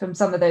from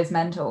some of those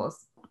mentors?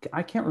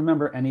 I can't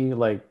remember any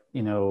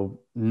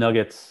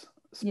nuggets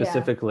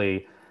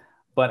specifically,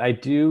 but I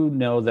do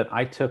know that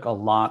I took a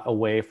lot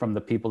away from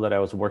the people that I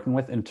was working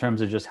with in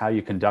terms of just how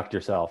you conduct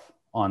yourself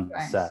on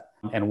set,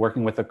 and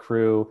working with a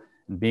crew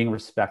and being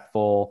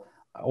respectful,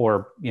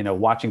 or,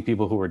 watching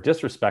people who were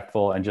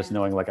disrespectful and just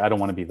knowing like, I don't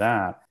want to be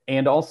that.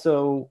 And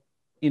also,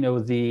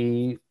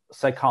 the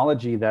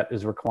psychology that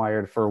is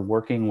required for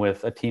working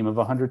with a team of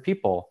 100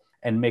 people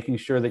and making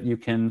sure that you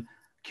can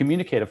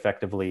communicate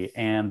effectively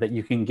and that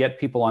you can get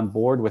people on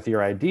board with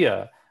your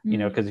idea.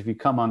 Because if you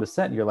come on the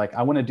set and you're like,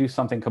 I want to do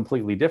something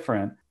completely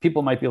different,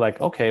 people might be like,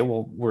 okay,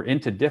 well, we're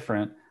into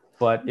different.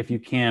 But if you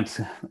can't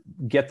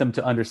get them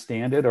to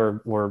understand it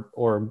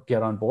or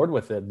get on board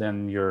with it,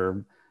 then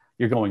you're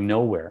going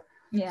nowhere.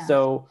 Yeah.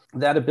 So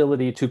that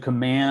ability to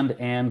command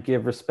and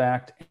give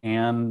respect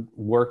and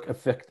work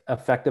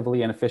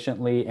effectively and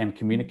efficiently and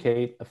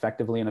communicate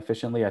effectively and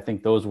efficiently, I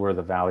think those were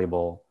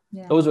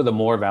those are the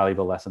more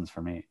valuable lessons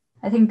for me.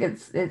 I think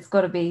it's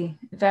got to be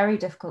very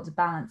difficult to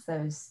balance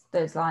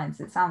those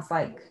lines. It sounds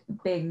like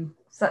being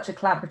such a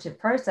collaborative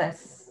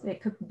process,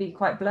 it could be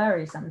quite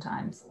blurry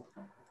sometimes.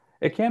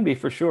 It can be,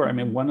 for sure. I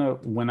mean,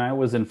 when I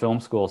was in film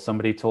school,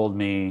 somebody told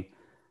me,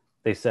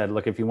 they said,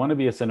 look, if you want to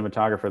be a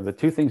cinematographer, the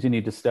two things you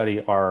need to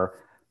study are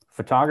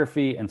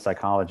photography and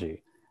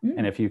psychology.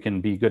 And if you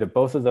can be good at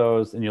both of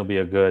those, then you'll be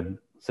a good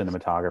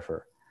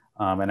cinematographer.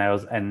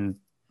 And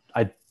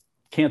I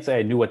can't say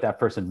I knew what that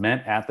person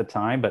meant at the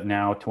time, but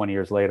now 20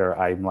 years later,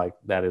 I'm like,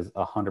 that is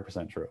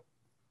 100% true.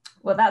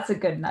 Well, that's a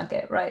good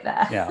nugget right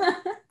there. Yeah,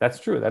 that's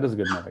true. That is a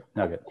good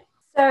nugget.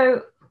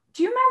 So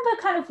do you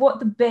remember kind of what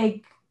the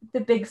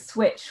big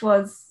switch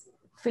was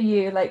for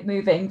you, like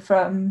moving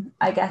from,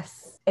 I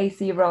guess,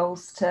 AC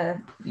roles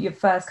to your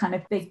first kind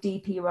of big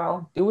DP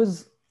role? It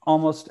was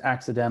almost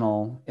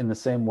accidental in the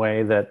same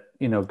way that,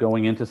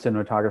 going into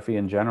cinematography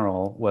in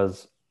general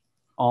was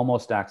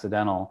almost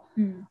accidental.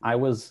 I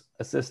was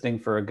assisting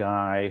for a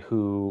guy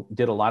who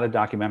did a lot of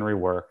documentary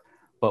work,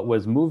 but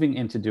was moving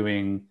into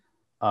doing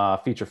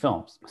feature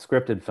films,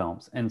 scripted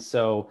films. And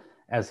so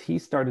as he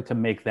started to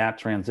make that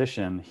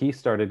transition, he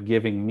started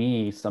giving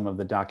me some of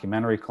the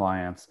documentary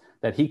clients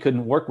that he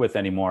couldn't work with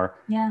anymore.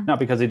 Yeah. Not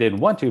because he didn't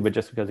want to, but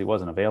just because he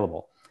wasn't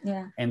available.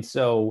 Yeah. And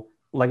so,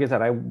 like I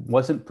said, I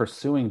wasn't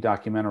pursuing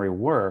documentary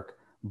work,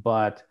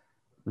 but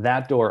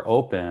that door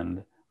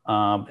opened,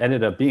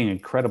 ended up being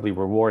incredibly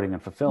rewarding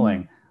and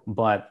fulfilling.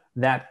 But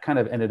that kind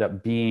of ended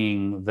up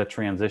being the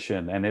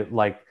transition. And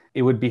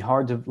it would be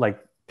hard to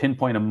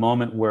pinpoint a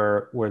moment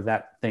where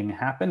that thing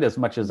happened, as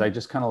much as I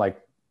just kind of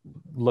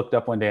looked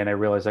up one day and I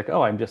realized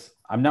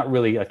I'm not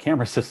really a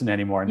camera assistant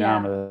anymore. Now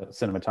I'm a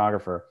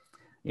cinematographer.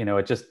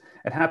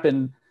 It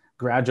happened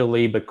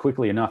gradually, but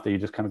quickly enough that you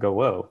just kind of go,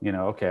 whoa,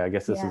 okay, I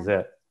guess this is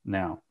it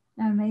now.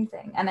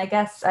 Amazing. And I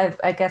guess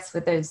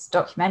with those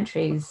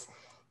documentaries,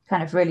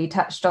 kind of really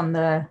touched on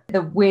the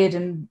weird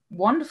and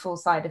wonderful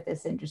side of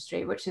this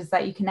industry, which is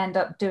that you can end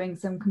up doing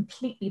some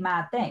completely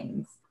mad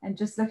things. And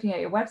just looking at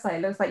your website,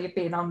 it looks like you've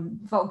been on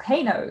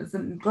volcanoes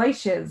and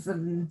glaciers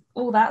and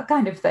all that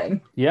kind of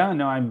thing. Yeah,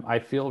 no, I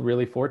feel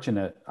really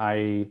fortunate.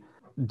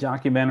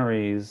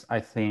 Documentaries, I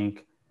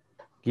think,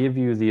 give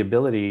you the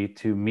ability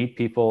to meet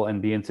people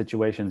and be in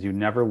situations you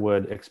never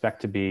would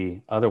expect to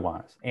be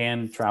otherwise,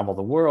 and travel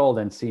the world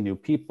and see new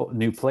people,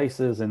 new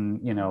places,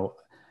 and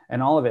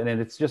and all of it. And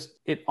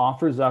it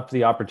offers up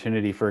the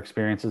opportunity for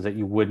experiences that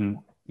you wouldn't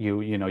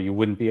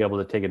be able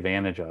to take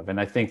advantage of. And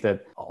I think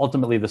that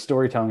ultimately the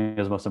storytelling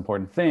is the most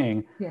important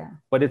thing. Yeah.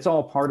 But it's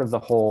all part of the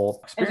whole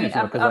experience.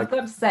 I've got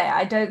to say,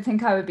 I don't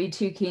think I would be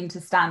too keen to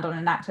stand on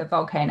an active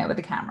volcano with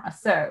a camera.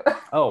 So.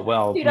 Oh,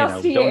 well,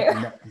 never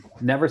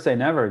say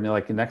never. And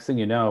the next thing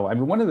you know, I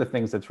mean, one of the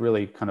things that's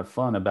really kind of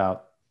fun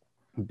about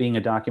being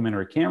a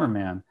documentary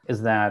cameraman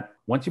is that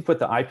once you put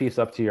the eyepiece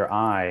up to your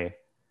eye,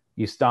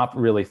 you stop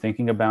really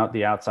thinking about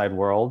the outside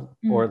world,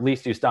 or at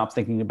least you stop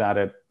thinking about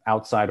it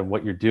outside of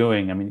what you're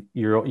doing. I mean,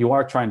 you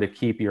are trying to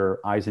keep your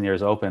eyes and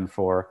ears open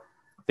for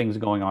things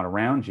going on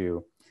around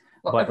you.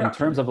 Well, but eruptions.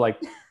 In terms of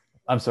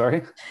I'm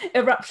sorry?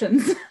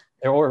 Eruptions.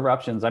 Or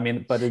eruptions. I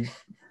mean, but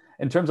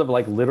in terms of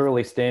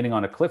literally standing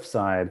on a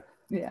cliffside,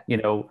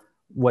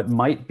 what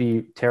might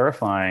be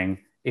terrifying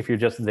if you're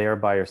just there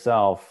by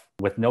yourself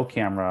with no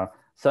camera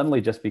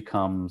suddenly just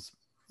becomes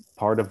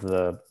part of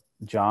the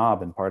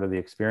job and part of the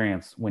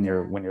experience when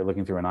you're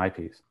looking through an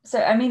eyepiece.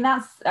 So I mean,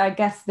 that's, I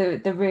guess, the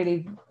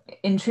really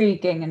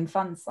intriguing and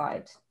fun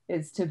side,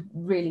 is to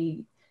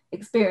really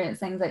experience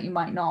things that you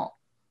might not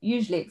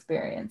usually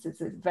experience. It's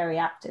a very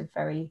active,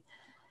 very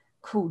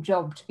cool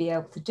job to be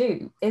able to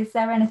do. Is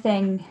there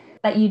anything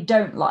that you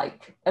don't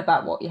like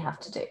about what you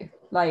have to do,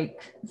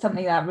 like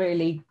something that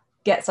really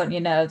gets on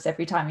your nerves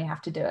every time you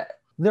have to do it?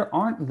 There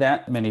aren't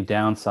that many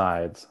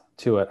downsides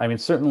to it. I mean,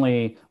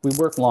 certainly we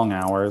work long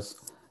hours.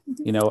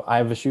 I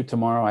have a shoot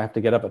tomorrow. I have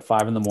to get up at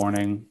 5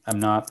 a.m. I'm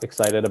not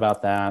excited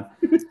about that.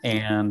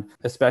 And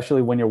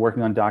especially when you're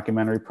working on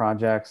documentary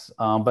projects.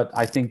 But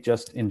I think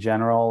just in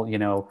general,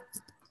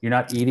 you're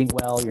not eating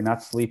well, you're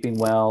not sleeping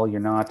well,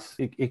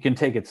 it can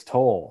take its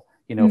toll,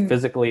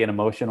 physically and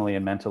emotionally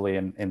and mentally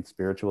and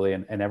spiritually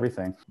and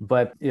everything.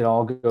 But it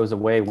all goes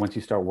away once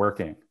you start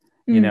working.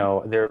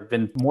 There have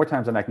been more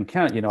times than I can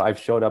count. I've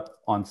showed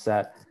up on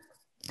set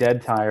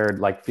dead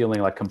tired,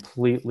 feeling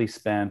completely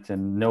spent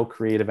and no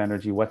creative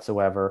energy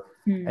whatsoever.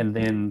 And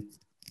then,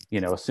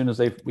 as soon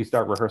as we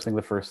start rehearsing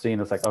the first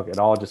scene, it's okay, it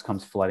all just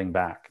comes flooding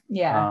back.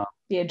 Yeah.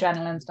 The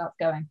adrenaline starts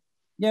going.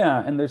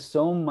 Yeah. And there's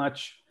so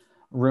much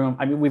room.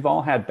 I mean, we've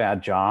all had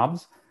bad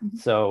jobs.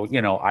 So,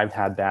 I've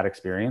had bad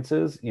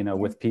experiences,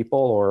 with people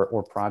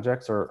or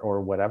projects or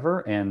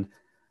whatever. And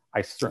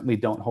I certainly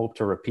don't hope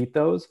to repeat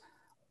those.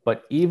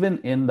 But even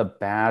in the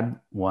bad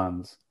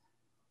ones,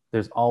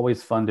 there's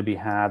always fun to be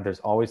had. There's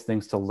always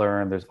things to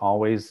learn. There's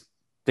always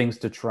things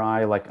to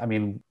try.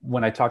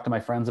 When I talk to my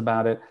friends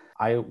about it,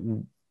 I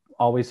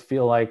always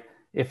feel like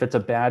if it's a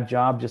bad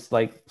job, just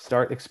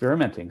start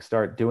experimenting,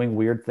 start doing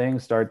weird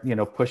things, start,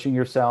 pushing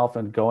yourself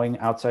and going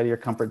outside of your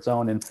comfort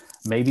zone. And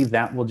maybe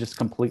that will just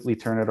completely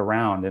turn it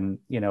around. And,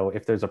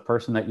 if there's a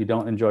person that you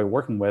don't enjoy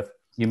working with,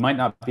 you might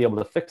not be able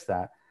to fix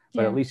that,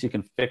 but at least you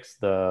can fix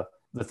the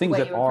things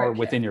that are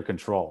within your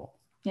control.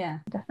 Yeah,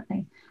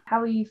 definitely. How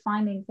are you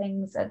finding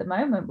things at the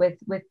moment with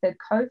the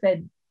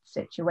COVID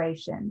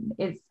situation?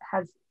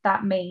 Has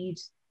that made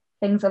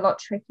things a lot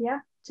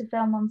trickier to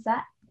film on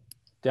set?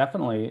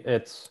 Definitely.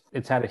 It's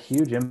had a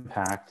huge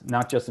impact,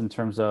 not just in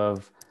terms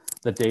of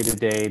the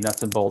day-to-day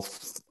nuts and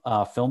bolts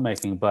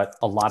filmmaking, but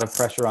a lot of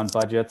pressure on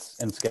budgets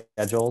and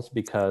schedules,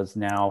 because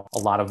now a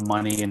lot of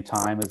money and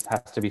time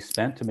has to be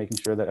spent to making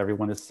sure that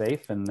everyone is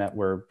safe and that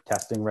we're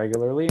testing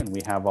regularly and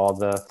we have all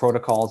the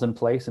protocols in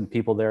place and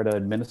people there to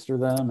administer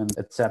them, and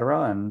et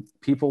cetera. And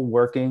people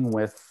working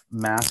with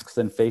masks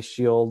and face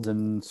shields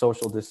and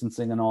social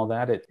distancing and all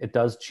that, it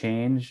does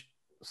change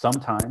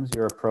sometimes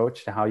your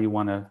approach to how you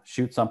want to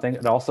shoot something.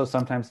 It also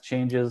sometimes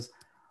changes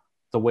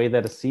the way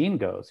that a scene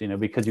goes,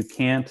 because you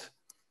can't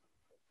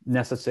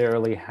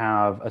necessarily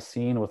have a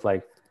scene with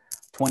like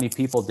 20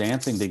 people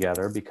dancing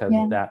together, because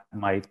that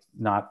might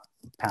not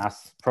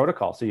pass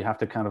protocol. So you have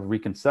to kind of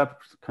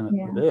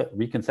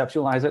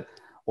reconceptualize it,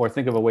 or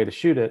think of a way to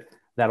shoot it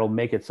that'll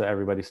make it so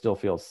everybody still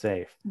feels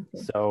safe.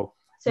 Okay. So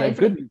the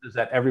good news is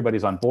that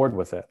everybody's on board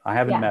with it. I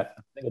haven't met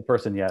a single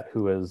person yet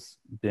who has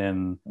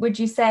been. Would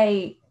you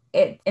say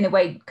it, in a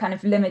way, kind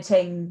of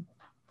limiting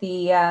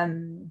the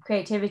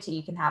creativity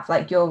you can have,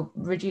 like you're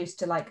reduced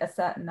to like a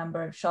certain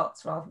number of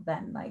shots rather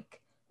than like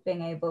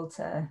being able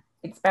to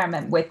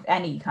experiment with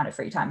any kind of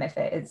free time if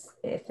it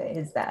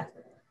is there?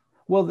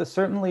 Well,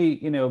 certainly,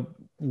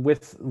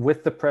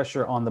 with the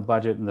pressure on the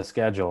budget and the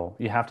schedule,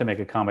 you have to make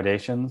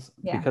accommodations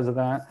because of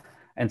that.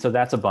 And so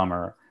that's a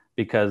bummer,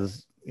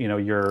 because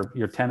your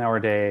 10-hour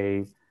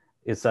day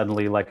is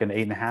suddenly like an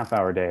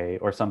 8.5-hour day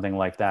or something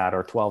like that,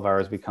 or 12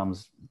 hours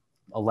becomes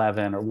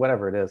 11 or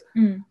whatever it is.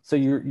 So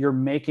you're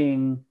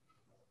making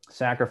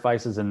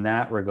sacrifices in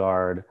that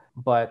regard.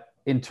 But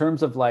in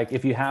terms of like,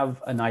 if you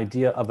have an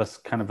idea of a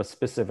kind of a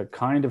specific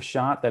kind of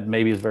shot that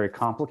maybe is very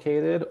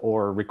complicated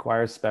or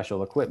requires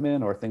special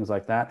equipment or things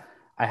like that,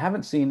 I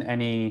haven't seen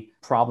any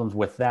problems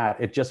with that.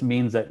 It just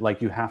means that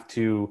like you have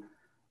to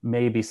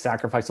maybe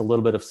sacrifice a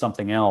little bit of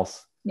something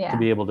else to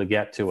be able to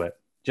get to it,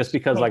 just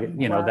because like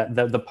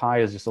that the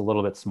pie is just a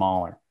little bit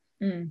smaller.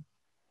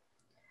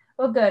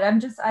 Well, good.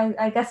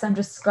 I guess I'm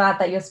just glad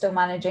that you're still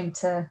managing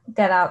to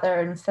get out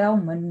there and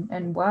film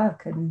and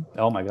work and.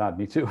 Oh my God,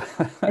 me too.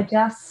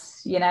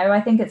 Adjust. I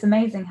think it's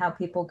amazing how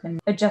people can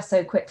adjust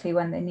so quickly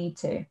when they need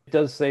to. It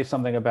does say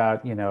something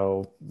about,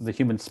 the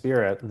human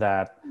spirit,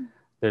 that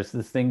there's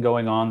this thing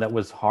going on that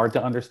was hard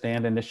to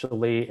understand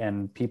initially.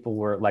 And people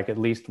were like, at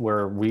least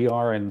where we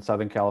are in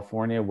Southern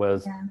California,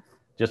 was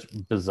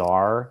just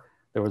bizarre.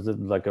 There was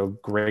a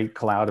great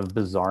cloud of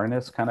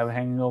bizarreness kind of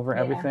hanging over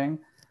everything.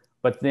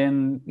 But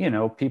then,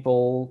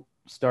 people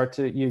start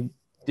to, you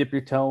dip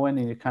your toe in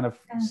and you kind of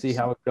see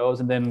how it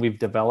goes. And then we've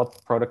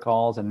developed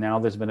protocols, and now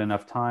there's been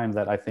enough time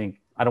that I think,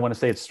 I don't want to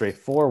say it's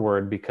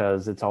straightforward,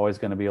 because it's always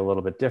going to be a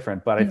little bit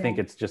different, but I think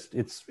it's just,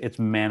 it's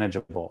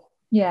manageable.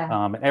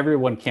 And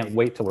everyone can't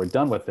wait till we're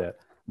done with it.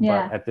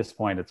 But at this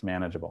point, it's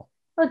manageable.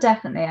 Well,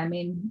 definitely. I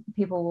mean,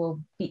 people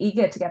will be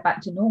eager to get back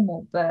to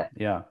normal, but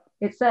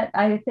it's that,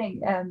 I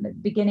think at the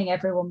beginning,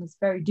 everyone was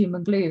very doom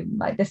and gloom.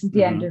 Like, this is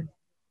the end of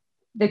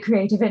the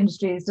creative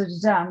industry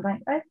is I'm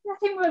like, I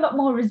think we're a lot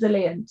more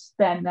resilient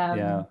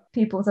than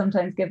people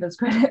sometimes give us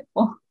credit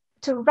for.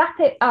 To wrap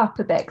it up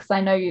a bit, because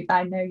I know you've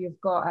got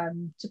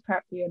to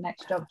prep for your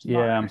next job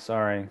tomorrow. Yeah, I'm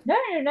sorry. No,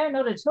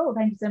 not at all.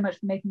 Thank you so much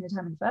for making the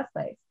time in the first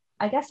place.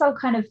 I guess I'll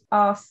kind of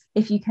ask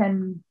if you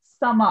can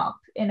sum up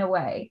in a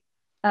way,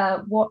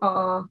 what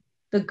are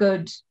the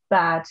good,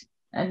 bad,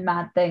 and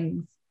mad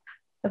things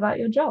about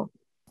your job?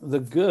 The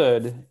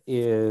good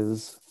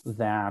is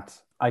that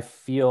I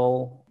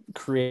feel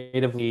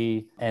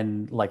creatively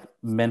and like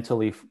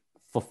mentally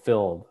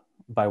fulfilled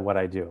by what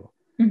I do.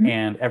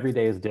 And every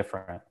day is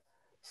different.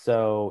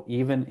 So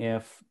even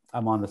if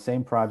I'm on the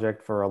same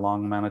project for a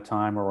long amount of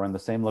time, or we're in the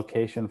same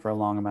location for a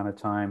long amount of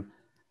time,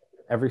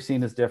 every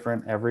scene is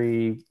different.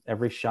 Every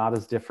shot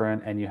is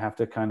different, and you have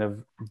to kind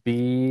of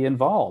be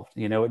involved.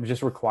 It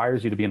just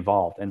requires you to be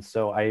involved. And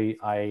so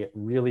I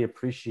really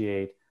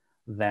appreciate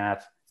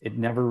that. It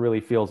never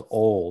really feels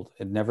old.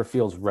 It never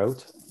feels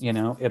rote.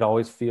 It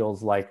always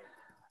feels like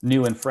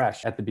new and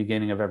fresh at the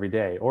beginning of every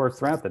day, or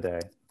throughout the day,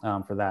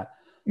 for that.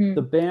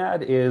 The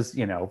bad is,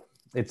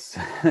 it's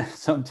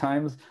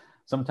sometimes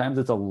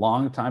it's a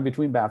long time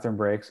between bathroom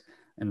breaks,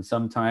 and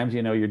sometimes,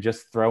 you're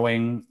just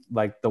throwing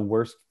like the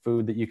worst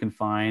food that you can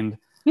find,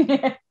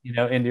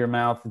 into your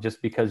mouth,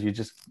 just because you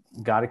just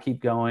got to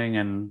keep going,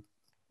 and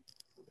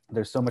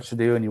there's so much to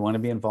do and you want to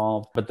be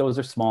involved. But those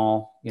are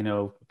small,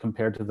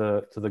 compared to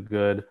the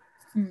good.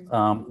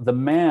 The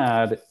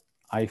mad,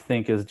 I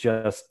think, is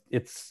just,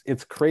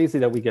 it's crazy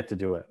that we get to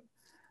do it.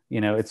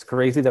 It's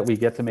crazy that we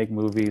get to make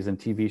movies and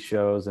TV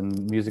shows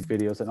and music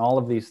videos and all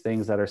of these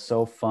things that are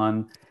so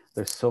fun.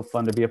 They're so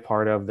fun to be a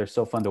part of. They're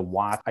so fun to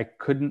watch. I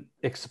couldn't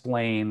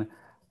explain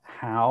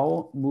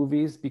how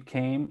movies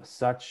became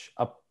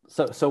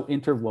so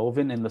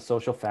interwoven in the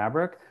social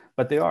fabric,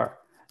 but they are,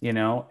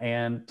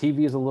 and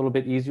TV is a little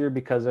bit easier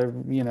because,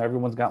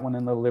 everyone's got one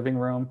in the living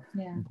room.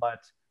 But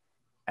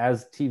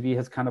as TV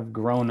has kind of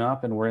grown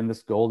up and we're in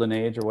this golden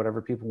age, or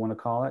whatever people want to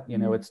call it,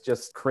 it's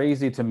just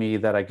crazy to me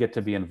that I get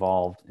to be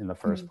involved in the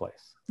first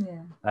place.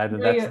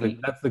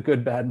 That's the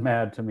good, bad,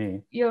 mad to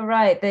me. You're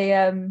right.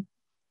 The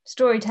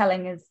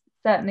storytelling is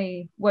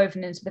certainly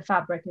woven into the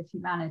fabric of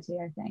humanity,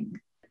 I think.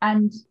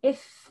 And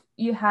if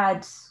you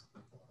had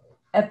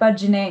a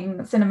burgeoning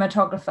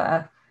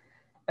cinematographer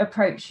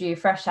approach you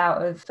fresh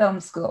out of film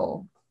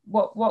school,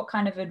 what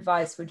kind of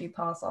advice would you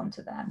pass on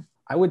to them?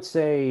 I would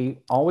say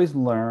always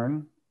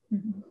learn.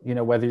 You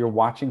know, whether you're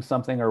watching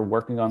something or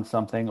working on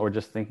something or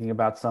just thinking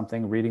about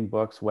something, reading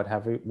books, what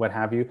have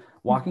you,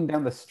 walking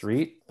down the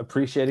street,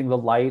 appreciating the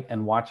light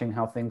and watching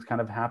how things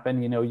kind of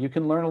happen, you know, you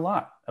can learn a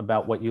lot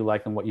about what you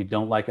like and what you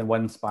don't like and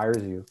what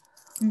inspires you.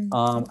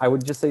 I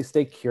would just say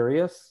stay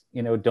curious,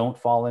 you know, don't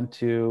fall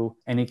into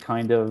any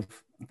kind of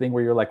thing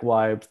where you're like, well,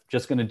 I'm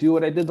just going to do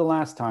what I did the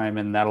last time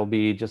and that'll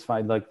be just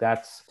fine. Like,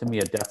 that's to me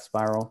a death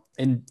spiral.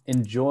 And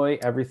enjoy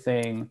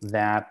everything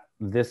that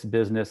this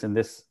business and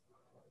this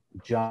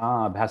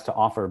job has to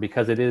offer,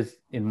 because it is,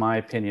 in my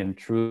opinion,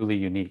 truly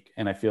unique.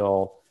 And I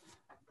feel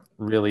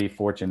really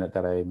fortunate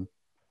that I'm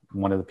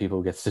one of the people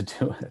who gets to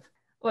do it.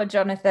 Well,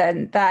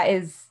 Jonathan, that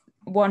is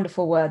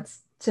wonderful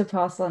words to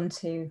pass on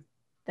to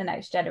the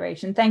next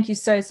generation. Thank you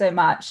so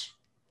much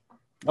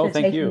for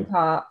taking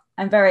part.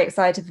 I'm very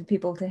excited for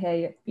people to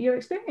hear your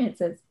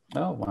experiences.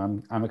 Oh,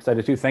 well, I'm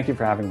excited too. Thank you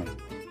for having me.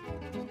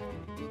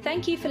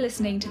 Thank you for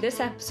listening to this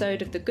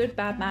episode of the Good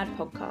Bad Mad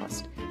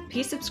podcast.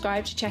 Please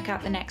subscribe to check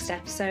out the next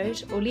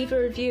episode or leave a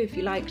review if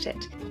you liked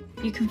it.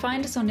 You can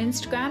find us on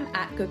Instagram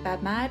at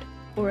goodbadmad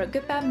or at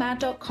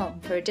goodbadmad.com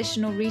for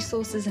additional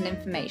resources and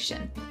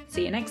information.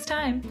 See you next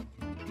time.